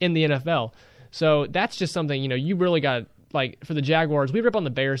least, in the NFL. So that's just something, you really got, for the Jaguars, we rip on the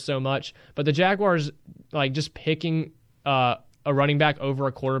Bears so much, but the Jaguars, just picking a running back over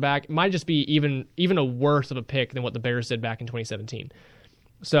a quarterback might just be even a worse of a pick than what the Bears did back in 2017.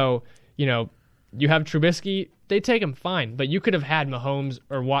 So, you have Trubisky, they take him fine, but you could have had Mahomes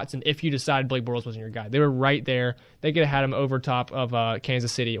or Watson if you decided Blake Bortles wasn't your guy. They were right there. They could have had him over top of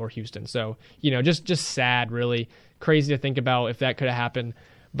Kansas City or Houston. So, just sad, really. Crazy to think about if that could have happened.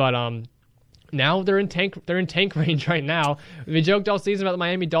 But now they're in tank range right now. We joked all season about the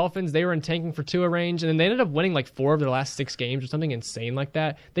Miami Dolphins. They were in tanking for Tua range, and then they ended up winning 4 of their last 6 games or something insane like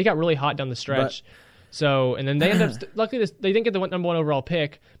that. They got really hot down the stretch. And then they ended up, luckily they didn't get the number 1 overall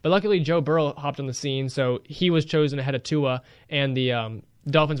pick, but luckily Joe Burrow hopped on the scene, so he was chosen ahead of Tua, and the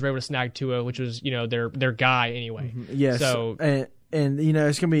Dolphins were able to snag Tua, which was, their guy anyway. Yes. So, and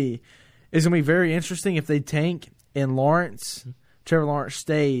it's gonna be very interesting if they tank and Trevor Lawrence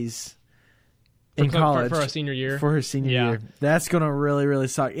stays in college for a senior year. For his senior year, that's gonna really, really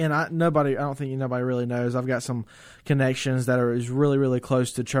suck. And I don't think nobody really knows. I've got some connections that is really, really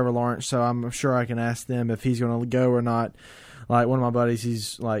close to Trevor Lawrence, so I'm sure I can ask them if he's gonna go or not. One of my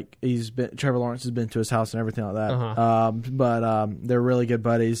buddies, Trevor Lawrence has been to his house and everything like that. But they're really good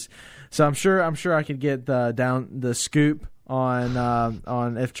buddies, so I'm sure I could get the scoop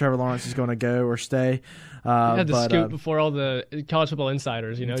on if Trevor Lawrence is going to go or stay. Had the scoop before all the college football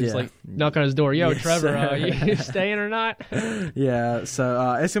insiders, just knock on his door. Yo, yes. Trevor, you staying or not? Yeah,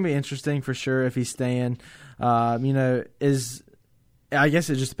 so it's going to be interesting for sure if he's staying. I guess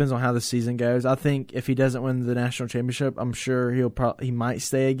it just depends on how the season goes. I think if he doesn't win the national championship, I'm sure he might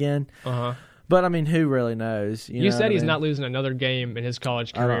stay again. But, I mean, who really knows? You said he's not losing another game in his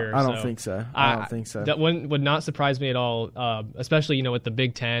college career. I don't think so. I don't think so. That one would not surprise me at all, especially, with the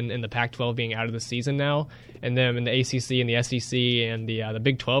Big Ten and the Pac-12 being out of the season now, and them in the ACC and the SEC and the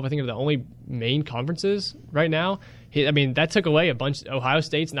Big 12, I think, are the only main conferences right now. That took away a bunch. Ohio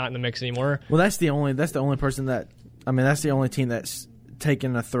State's not in the mix anymore. Well, that's the only person that – that's the only team that's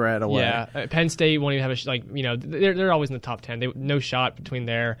taking a threat away. Yeah, Penn State won't even have they're always in the top 10. No shot between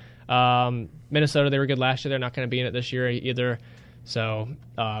there. Minnesota, they were good last year. They're not going to be in it this year either. So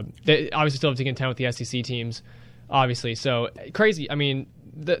they obviously still have to contend with the SEC teams, obviously. So crazy.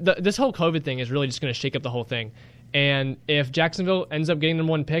 This whole COVID thing is really just going to shake up the whole thing. And if Jacksonville ends up getting the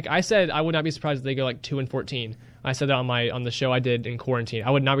 #1 pick, I said I would not be surprised if they go 2-14. I said that on the show I did in quarantine.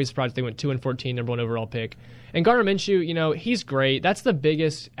 I would not be surprised if they went 2-14, #1 overall pick. And Gardner Minshew, he's great. That's the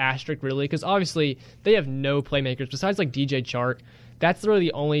biggest asterisk, really, because obviously they have no playmakers besides DJ Chark. That's really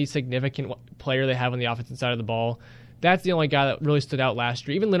the only significant player they have on the offensive side of the ball. That's the only guy that really stood out last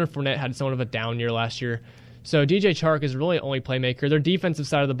year. Even Leonard Fournette had somewhat of a down year last year. So DJ Chark is really the only playmaker. Their defensive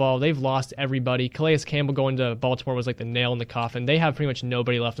side of the ball, they've lost everybody. Calais Campbell going to Baltimore was like the nail in the coffin. They have pretty much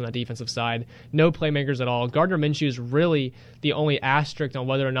nobody left on that defensive side. No playmakers at all. Gardner Minshew is really the only asterisk on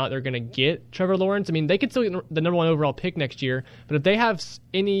whether or not they're going to get Trevor Lawrence. They could still get the #1 overall pick next year, but if they have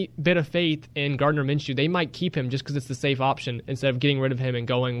any bit of faith in Gardner Minshew, they might keep him just because it's the safe option instead of getting rid of him and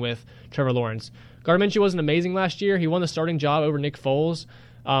going with Trevor Lawrence. Gardner Minshew wasn't amazing last year. He won the starting job over Nick Foles.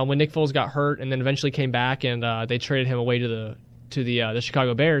 When Nick Foles got hurt and then eventually came back and they traded him away to the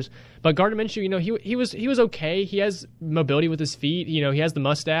Chicago Bears. But Gardner Minshew, he was okay. He has mobility with his feet. He has the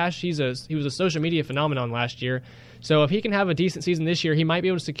mustache. He was a social media phenomenon last year. So if he can have a decent season this year, he might be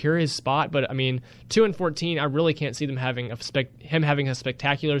able to secure his spot. But 2-14, I really can't see them having a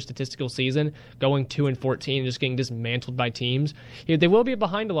spectacular statistical season, going 2-14 and just getting dismantled by teams. They will be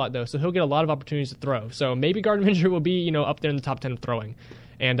behind a lot though, so he'll get a lot of opportunities to throw. So maybe Gardner Minshew will be up there in the top 10 of throwing.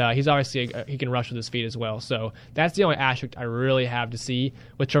 And he's obviously he can rush with his feet as well. So that's the only aspect I really have to see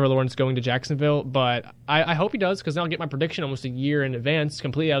with Trevor Lawrence going to Jacksonville. But I hope he does, because then I'll get my prediction almost a year in advance,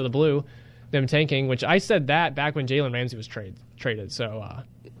 completely out of the blue, them tanking, which I said that back when Jalen Ramsey was traded. So,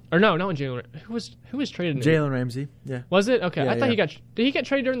 or no, not when Jalen. Who was traded? Jalen Ramsey. Yeah. Was it? Okay. Yeah, I thought did he get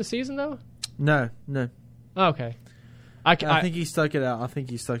traded during the season though? No. Oh, okay. I think he stuck it out.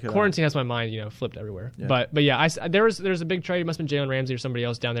 Quarantine has my mind, flipped everywhere. Yeah. But yeah, there's a big trade. It must have been Jalen Ramsey or somebody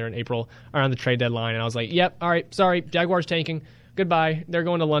else down there in April around the trade deadline, and I was like, yep, all right, sorry, Jaguars tanking. Goodbye. They're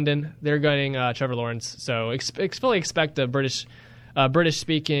going to London. They're getting Trevor Lawrence. So fully expect a British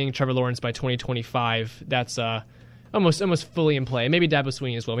speaking Trevor Lawrence by 2025. That's almost fully in play. Maybe Dabo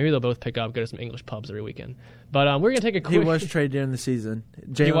Swinney as well. Maybe they'll both pick up, go to some English pubs every weekend. But we're going to take a quick... He was traded during the season.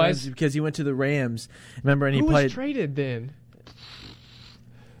 He was? Because he went to the Rams. Remember, and he played... Who was traded then?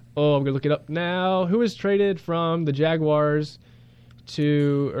 Oh, I'm going to look it up now. Who was traded from the Jaguars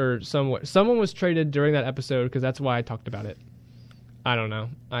someone was traded during that episode, because that's why I talked about it. I don't know.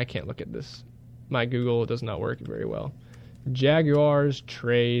 I can't look at this. My Google does not work very well. Jaguars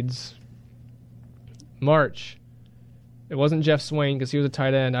trades March. It wasn't Jeff Swain because he was a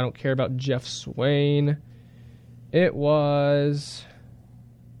tight end. I don't care about Jeff Swain. It was...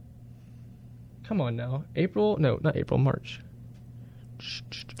 Come on now. April? No, not April. March.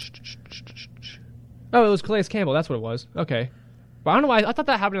 Oh, it was Calais Campbell. That's what it was. Okay. But I don't know why. I thought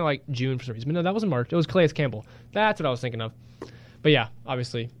that happened in June for some reason. But no, that wasn't March. It was Calais Campbell. That's what I was thinking of. But yeah,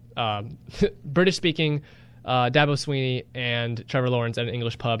 obviously. British-speaking Dabo Swinney and Trevor Lawrence at an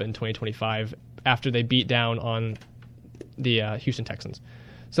English pub in 2025 after they beat down on the Houston Texans.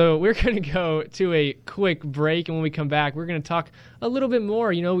 So we're going to go to a quick break, and when we come back, we're going to talk a little bit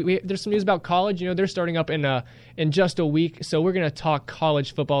more. There's some news about college. They're starting up in just a week, so we're going to talk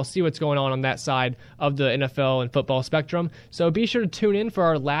college football, see what's going on that side of the NFL and football spectrum. So be sure to tune in for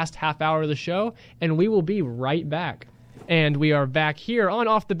our last half hour of the show, and we will be right back. And we are back here on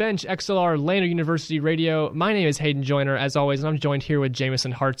Off the Bench, XLR Lander University Radio. My name is Hayden Joyner, as always, and I'm joined here with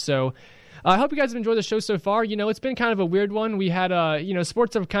Jamison Hart. So I hope you guys have enjoyed the show so far. It's been kind of a weird one. We had,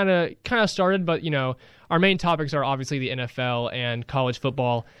 sports have kind of started, but, our main topics are obviously the NFL and college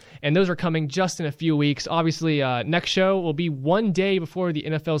football, and those are coming just in a few weeks. Obviously, next show will be one day before the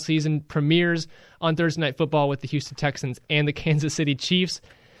NFL season premieres on Thursday Night Football with the Houston Texans and the Kansas City Chiefs.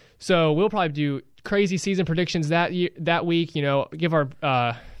 So we'll probably do crazy season predictions that week. Give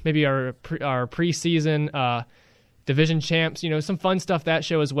our maybe our preseason division champs. Some fun stuff that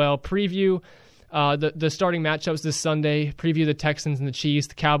show as well. Preview the starting matchups this Sunday. Preview the Texans and the Chiefs,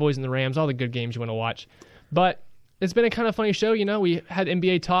 the Cowboys and the Rams. All the good games you want to watch. But it's been a kind of funny show. We had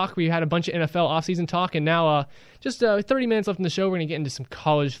NBA talk, we had a bunch of NFL offseason talk, and now just 30 minutes left in the show. We're going to get into some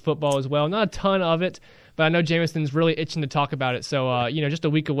college football as well. Not a ton of it, but I know Jameson's really itching to talk about it. So, just a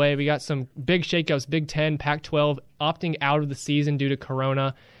week away, we got some big shakeups. Big Ten, Pac-12 opting out of the season due to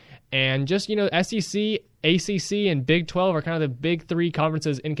Corona. And just, SEC, ACC, and Big 12 are kind of the big three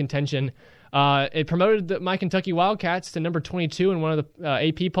conferences in contention. It promoted my Kentucky Wildcats to number 22 in one of the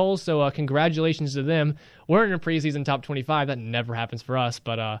AP polls, so congratulations to them. We're in a preseason top 25. That never happens for us,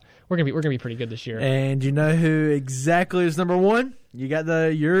 but we're gonna be pretty good this year. And you know who exactly is number one? You got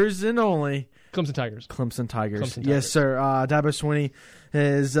the yours and only Clemson Tigers. Clemson Tigers. Yes, sir. Dabo Swinney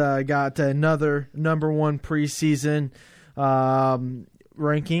has got another number one preseason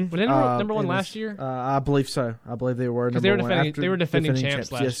ranking. Were they number one last year? I believe so. I believe they were number one. They were defending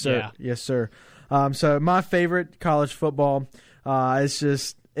champs last year. Yes, sir. Yeah. Yes, sir. So my favorite college football.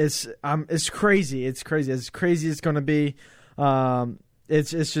 It's crazy. It's crazy. As crazy as it's going to be.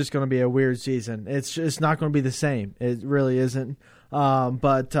 It's just going to be a weird season. It's not going to be the same. It really isn't.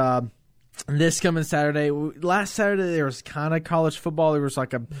 But this coming Saturday, last Saturday there was kind of college football. There was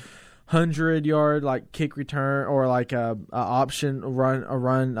like a 100-yard like kick return or like a option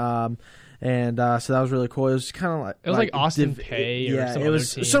run, and so that was really cool. It was kind of like Austin Pay. Yeah, it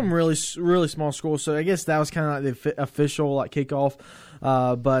was some really small school. So I guess that was kind of like the official like kickoff.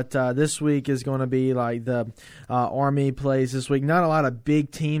 But this week is going to be like the Army plays this week. Not a lot of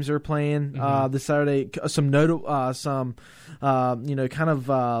big teams are playing this Saturday. Some notable, kind of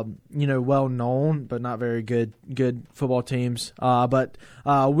well known but not very good football teams. But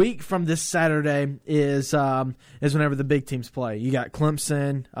a week from this Saturday is whenever the big teams play. You got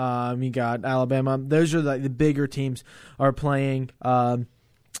Clemson, you got Alabama. Those are like the bigger teams are playing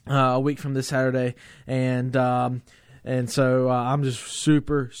a week from this Saturday, and so I'm just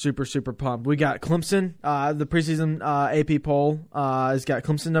super pumped. We got Clemson. The preseason AP poll has got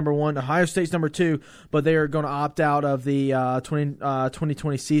Clemson number 1, Ohio State's number 2, but they are going to opt out of the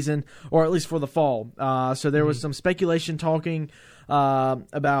 2020 season, or at least for the fall. So there was some speculation talking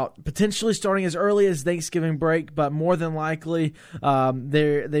about potentially starting as early as Thanksgiving break, but more than likely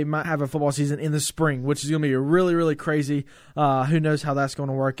they might have a football season in the spring, which is going to be really, really crazy. Who knows how that's going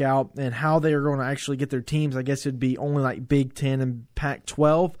to work out and how they are going to actually get their teams. I guess it'd be only like Big Ten and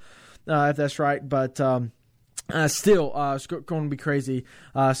Pac-12, if that's right, but still, it's going to be crazy.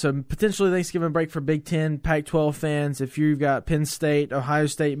 So potentially Thanksgiving break for Big Ten, Pac-12 fans. If you've got Penn State, Ohio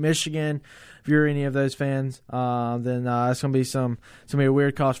State, Michigan, if you're any of those fans, then it's going to be a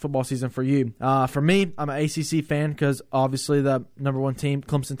weird college football season for you. For me, I'm an ACC fan because obviously the number 1 team,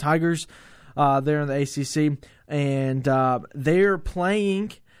 Clemson Tigers, they're in the ACC, and they're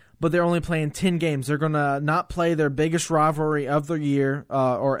playing, but they're only playing 10 games. They're going to not play their biggest rivalry of the year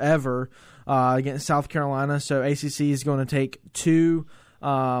or ever against South Carolina. So ACC is going to take 2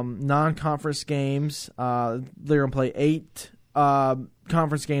 non-conference games. They're going to play 8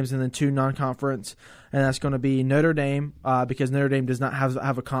 conference games and then 2 non-conference, and that's going to be Notre Dame because Notre Dame does not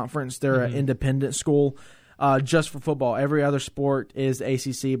have a conference. They're an independent school just for football. Every other sport is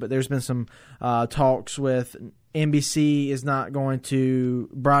ACC, but there's been some talks with NBC is not going to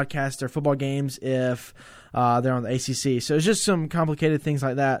broadcast their football games if they're on the ACC. So it's just some complicated things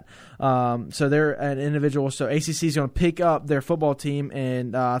like that. So they're an individual. So ACC is going to pick up their football team,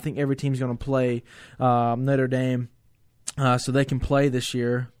 and I think every team is going to play Notre Dame. So they can play this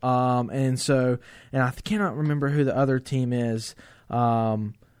year, and I cannot remember who the other team is,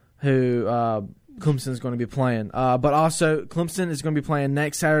 who Clemson is going to be playing. But also Clemson is going to be playing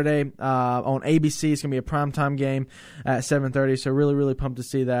next Saturday on ABC. It's going to be a primetime game at 7:30. So really, really pumped to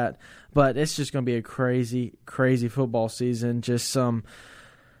see that. But it's just going to be a crazy, crazy football season. Just some.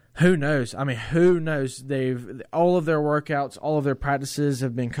 Who knows? I mean, who knows? All of their workouts, all of their practices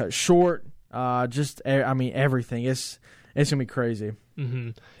have been cut short. Everything. It's gonna be crazy.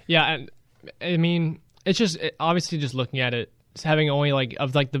 Mm-hmm. Yeah, and I mean, it's just obviously just looking at it, having only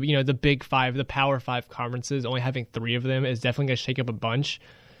the Big 5, the Power 5 conferences, only having 3 of them is definitely gonna shake up a bunch.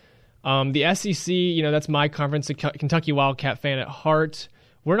 The SEC, that's my conference, a Kentucky Wildcat fan at heart.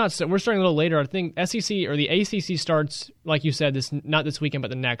 We're starting a little later. I think SEC or the ACC starts, like you said, not this weekend but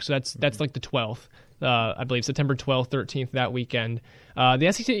the next. So that's like the 12th. I believe September 12th, 13th, that weekend.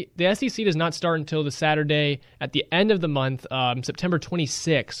 The SEC does not start until the Saturday at the end of the month, September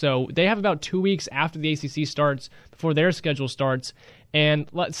 26th. So they have about 2 weeks after the ACC starts before their schedule starts. And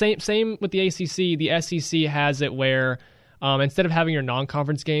same with the ACC. The SEC has it where instead of having your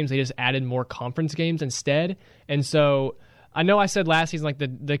non-conference games, they just added more conference games instead. And so I know I said last season, like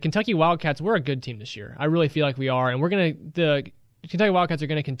the Kentucky Wildcats, we're a good team this year. I really feel like we are, and we're gonna Kentucky Wildcats are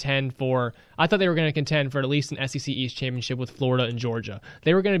going to contend for. I thought they were going to contend for at least an SEC East championship with Florida and Georgia.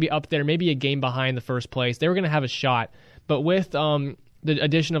 They were going to be up there, maybe a game behind the first place. They were going to have a shot, but with the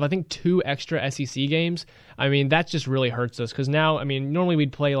addition of, I think, 2 extra SEC games, I mean, that just really hurts us because now, I mean, normally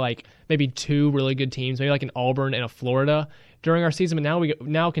we'd play like maybe 2 really good teams, maybe like an Auburn and a Florida during our season, but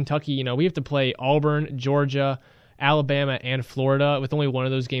now Kentucky, you know, we have to play Auburn, Georgia, Alabama, and Florida with only one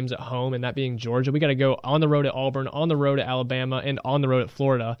of those games at home, and that being Georgia. We got to go on the road at Auburn, on the road at Alabama, and on the road at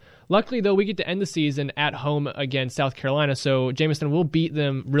Florida. Luckily, though, we get to end the season at home against South Carolina, so Jameson, we'll beat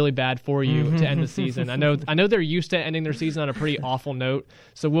them really bad for you to end the season. I know they're used to ending their season on a pretty awful note,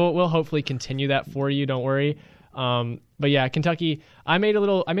 so we'll hopefully continue that for you. Don't worry. But yeah, Kentucky. I made a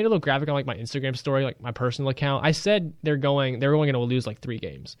little graphic on like my Instagram story, like my personal account. I said they're only going to lose like 3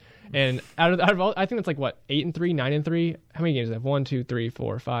 games, and out of all, I think it's like what 8-3, 9-3. How many games do they have? 1, 2, 3,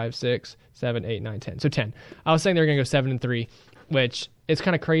 4, 5, 6, 7, 8, 9, 10. So 10. I was saying they're going to go 7-3, which is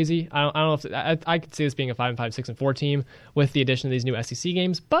kind of crazy. I don't know if I could see this being a 5-5, 6-4 team with the addition of these new SEC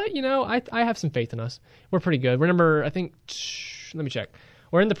games, but you know, I have some faith in us. We're pretty good. We're number, I think. Let me check.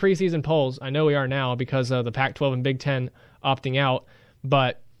 We're in the preseason polls. I know we are now because of the Pac-12 and Big Ten opting out,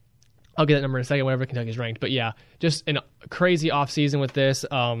 but I'll get that number in a second, whenever Kentucky's ranked. But yeah, just a crazy offseason with this.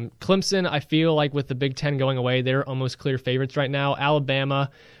 Clemson, I feel like with the Big Ten going away, they're almost clear favorites right now. Alabama,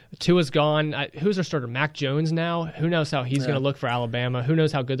 Tua's gone. Who's their starter? Mac Jones now? Who knows how he's going to look for Alabama? Who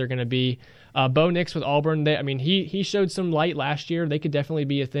knows how good they're going to be? Bo Nix with Auburn. He showed some light last year. They could definitely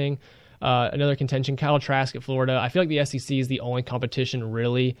be a thing. Another contention, Kyle Trask at Florida. I feel like the SEC is the only competition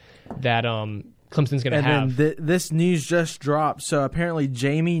really that Clemson's going to have. And then this news just dropped. So apparently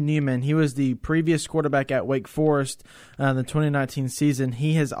Jamie Newman, he was the previous quarterback at Wake Forest in the 2019 season.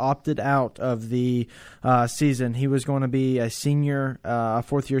 He has opted out of the season. He was going to be a senior, a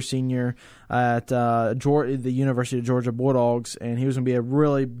fourth-year senior at the University of Georgia Bulldogs, and he was going to be a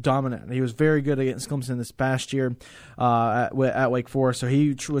really dominant. He was very good against Clemson this past year at Wake Forest. So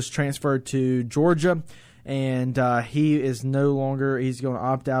he was transferred to Georgia. And he is no longer. He's going to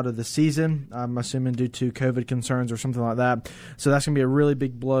opt out of the season. I'm assuming due to COVID concerns or something like that. So that's going to be a really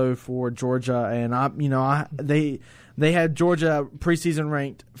big blow for Georgia. And they had Georgia preseason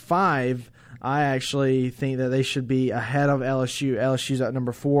ranked 5. I actually think that they should be ahead of LSU. LSU's at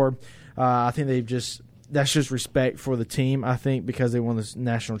number 4. I think that's just respect for the team, I think, because they won this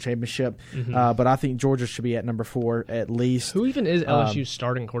national championship. Mm-hmm. But I think Georgia should be at number 4 at least. Who even is LSU's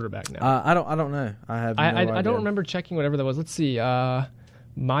starting quarterback now? I don't know. I don't remember checking whatever that was. Let's see.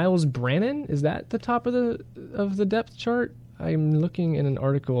 Miles Brannon, is that the top of the depth chart? I'm looking in an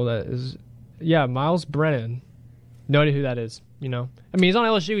article that is, Miles Brennan. No idea who that is. You know, I mean, he's on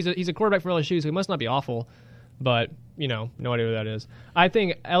LSU. He's a quarterback for LSU, so he must not be awful. But you know, no idea who that is. I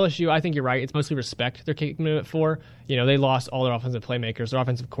think LSU, I think you're right. It's mostly respect they're kicking it for. You know, they lost all their offensive playmakers. Their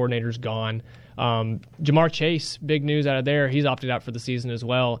offensive coordinator's gone. Jamar Chase, big news out of there. He's opted out for the season as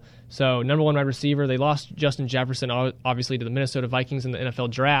well. So, number 1 wide receiver. They lost Justin Jefferson, obviously, to the Minnesota Vikings in the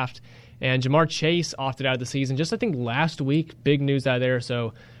NFL draft. And Jamar Chase opted out of the season just, I think, last week. Big news out of there.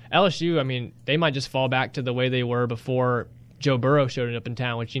 So, LSU, I mean, they might just fall back to the way they were before Joe Burrow showed up in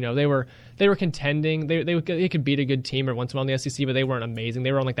town, which, you know, they were contending. They could beat a good team every once in a while in the SEC, but they weren't amazing.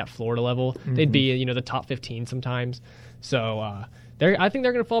 They were on like that Florida level. Mm-hmm. They'd be, you know, the top 15 sometimes. So I think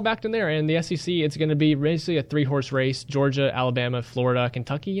they're going to fall back to there. And the SEC, it's going to be basically a 3-horse race: Georgia, Alabama, Florida,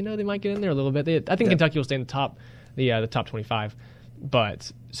 Kentucky. You know, they might get in there a little bit. I think Kentucky will stay in the top 25.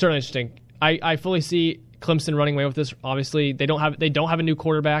 But certainly interesting. I fully see Clemson running away with this. Obviously, they don't have a new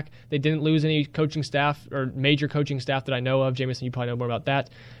quarterback. They didn't lose any coaching staff or major coaching staff that I know of. Jameson, you probably know more about that.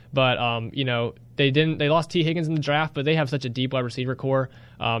 But you know, they lost T. Higgins in the draft, but they have such a deep wide receiver core.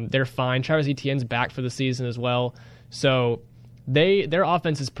 They're fine. Travis Etienne's back for the season as well. So their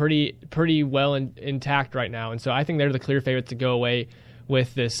offense is pretty well intact right now, and so I think they're the clear favorites to go away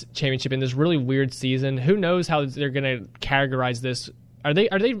with this championship in this really weird season. Who knows how they're going to categorize this? Are they,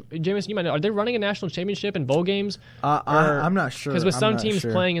 Jameson, you might know, are they running a national championship in bowl games? I'm not sure. Because with some teams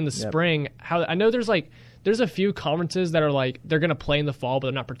playing in the spring, I know there's a few conferences that are like they're going to play in the fall, but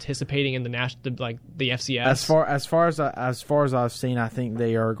they're not participating in the FCS. As far as I've seen, I think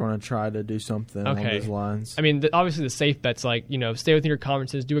they are going to try to do something along those lines. I mean, obviously the safe bet's like, you know, stay within your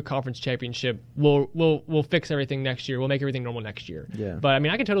conferences, do a conference championship. We'll fix everything next year. We'll make everything normal next year. Yeah. But I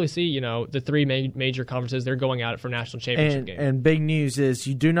mean, I can totally see, you know, the 3 major conferences, they're going at it for national championship games. And big news is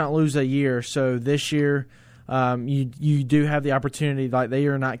you do not lose a year. So this year, you do have the opportunity. Like, they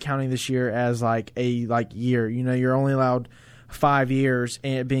are not counting this year as like a year. You know, you're only allowed 5 years,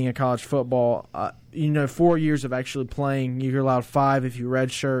 and being a college football, 4 years of actually playing. You're allowed 5 if you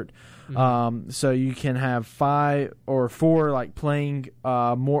redshirt. So you can have 5 or 4 like playing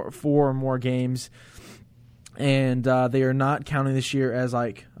 4 or more games, and they are not counting this year as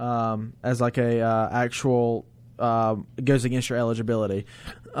like a actual goes against your eligibility.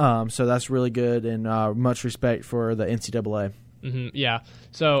 So that's really good, and much respect for the NCAA. Yeah.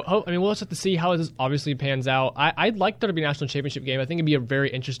 So, we'll just have to see how this obviously pans out. I'd like there to be a national championship game. I think it'd be a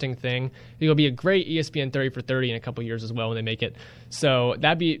very interesting thing. I think it'll be a great ESPN 30 for 30 in a couple years as well when they make it. So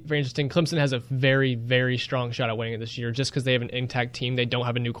that'd be very interesting. Clemson has a very, very strong shot at winning it this year just because they have an intact team. They don't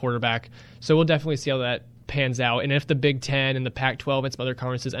have a new quarterback. So we'll definitely see how that pans out. And if the Big Ten and the Pac-12 and some other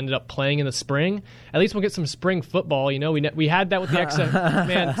conferences ended up playing in the spring, at least we'll get some spring football. You know, we had that with the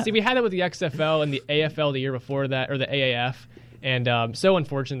XFL. We had that with the XFL and the AFL the year before that, or the AAF. And so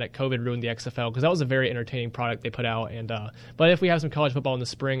unfortunate that COVID ruined the XFL because that was a very entertaining product they put out. And but if we have some college football in the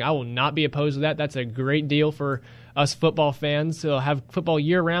spring, I will not be opposed to that. That's a great deal for us football fans to have football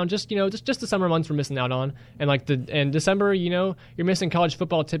year round. Just the summer months we're missing out on, and December, you're missing college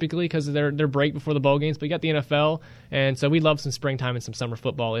football typically because of their break before the bowl games. But you got the NFL, and so we love some springtime and some summer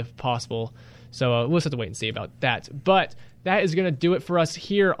football if possible. So we'll just have to wait and see about that. But that is going to do it for us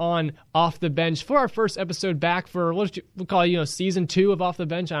here on Off the Bench for our first episode back for we'll call it, season 2 of Off the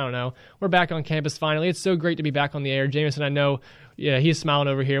Bench. I don't know. We're back on campus finally. It's so great to be back on the air. Jameson, I know, he's smiling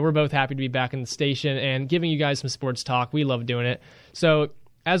over here. We're both happy to be back in the station and giving you guys some sports talk. We love doing it. So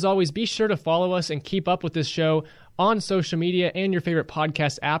as always, be sure to follow us and keep up with this show on social media and your favorite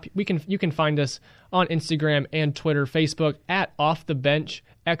podcast app. You can find us on Instagram and Twitter, Facebook at Off the Bench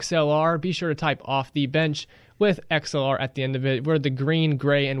XLR. Be sure to type Off the Bench with XLR at the end of it. We're the green,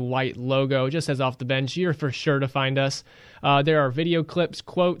 gray, and white logo. Just says Off the Bench. You're for sure to find us. There are video clips,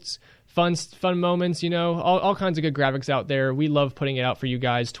 quotes, fun moments, all kinds of good graphics out there. We love putting it out for you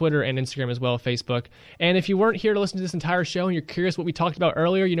guys, Twitter and Instagram as well, Facebook. And if you weren't here to listen to this entire show and you're curious what we talked about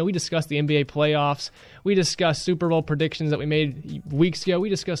earlier, we discussed the NBA playoffs. We discussed Super Bowl predictions that we made weeks ago. We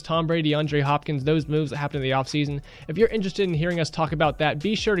discussed Tom Brady, DeAndre Hopkins, those moves that happened in the offseason. If you're interested in hearing us talk about that,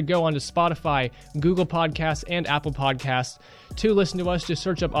 be sure to go on to Spotify, Google Podcasts, and Apple Podcasts to listen to us. Just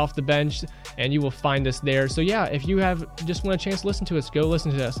search up Off the Bench and you will find us there. So yeah, if you just want a chance to listen to us, go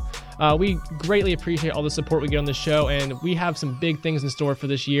listen to us. We greatly appreciate all the support we get on the show, and we have some big things in store for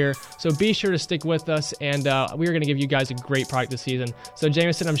this year. So be sure to stick with us, and we are going to give you guys a great product this season. So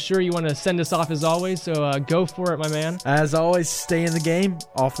Jameson, I'm sure you want to send us off as always, so go for it, my man. As always, stay in the game,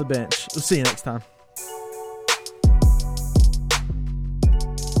 off the bench. We'll see you next time.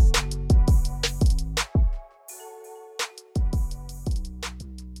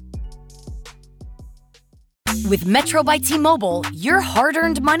 With Metro by T-Mobile, your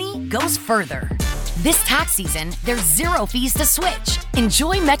hard-earned money goes further. This tax season, there's 0 fees to switch.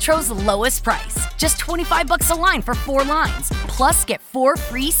 Enjoy Metro's lowest price, just $25 a line for 4 lines. Plus, get 4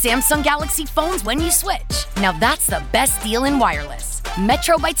 free Samsung Galaxy phones when you switch. Now that's the best deal in wireless.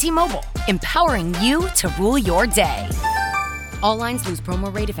 Metro by T-Mobile, empowering you to rule your day. All lines lose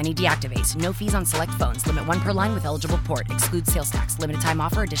promo rate if any deactivates. No fees on select phones. Limit 1 per line with eligible port. Excludes sales tax. Limited time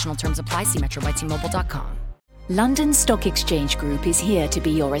offer. Additional terms apply. See metrobytmobile.com. London Stock Exchange Group is here to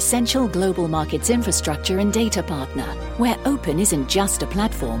be your essential global markets infrastructure and data partner, where open isn't just a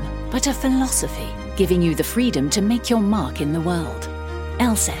platform, but a philosophy, giving you the freedom to make your mark in the world.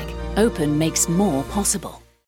 LSEG, open makes more possible.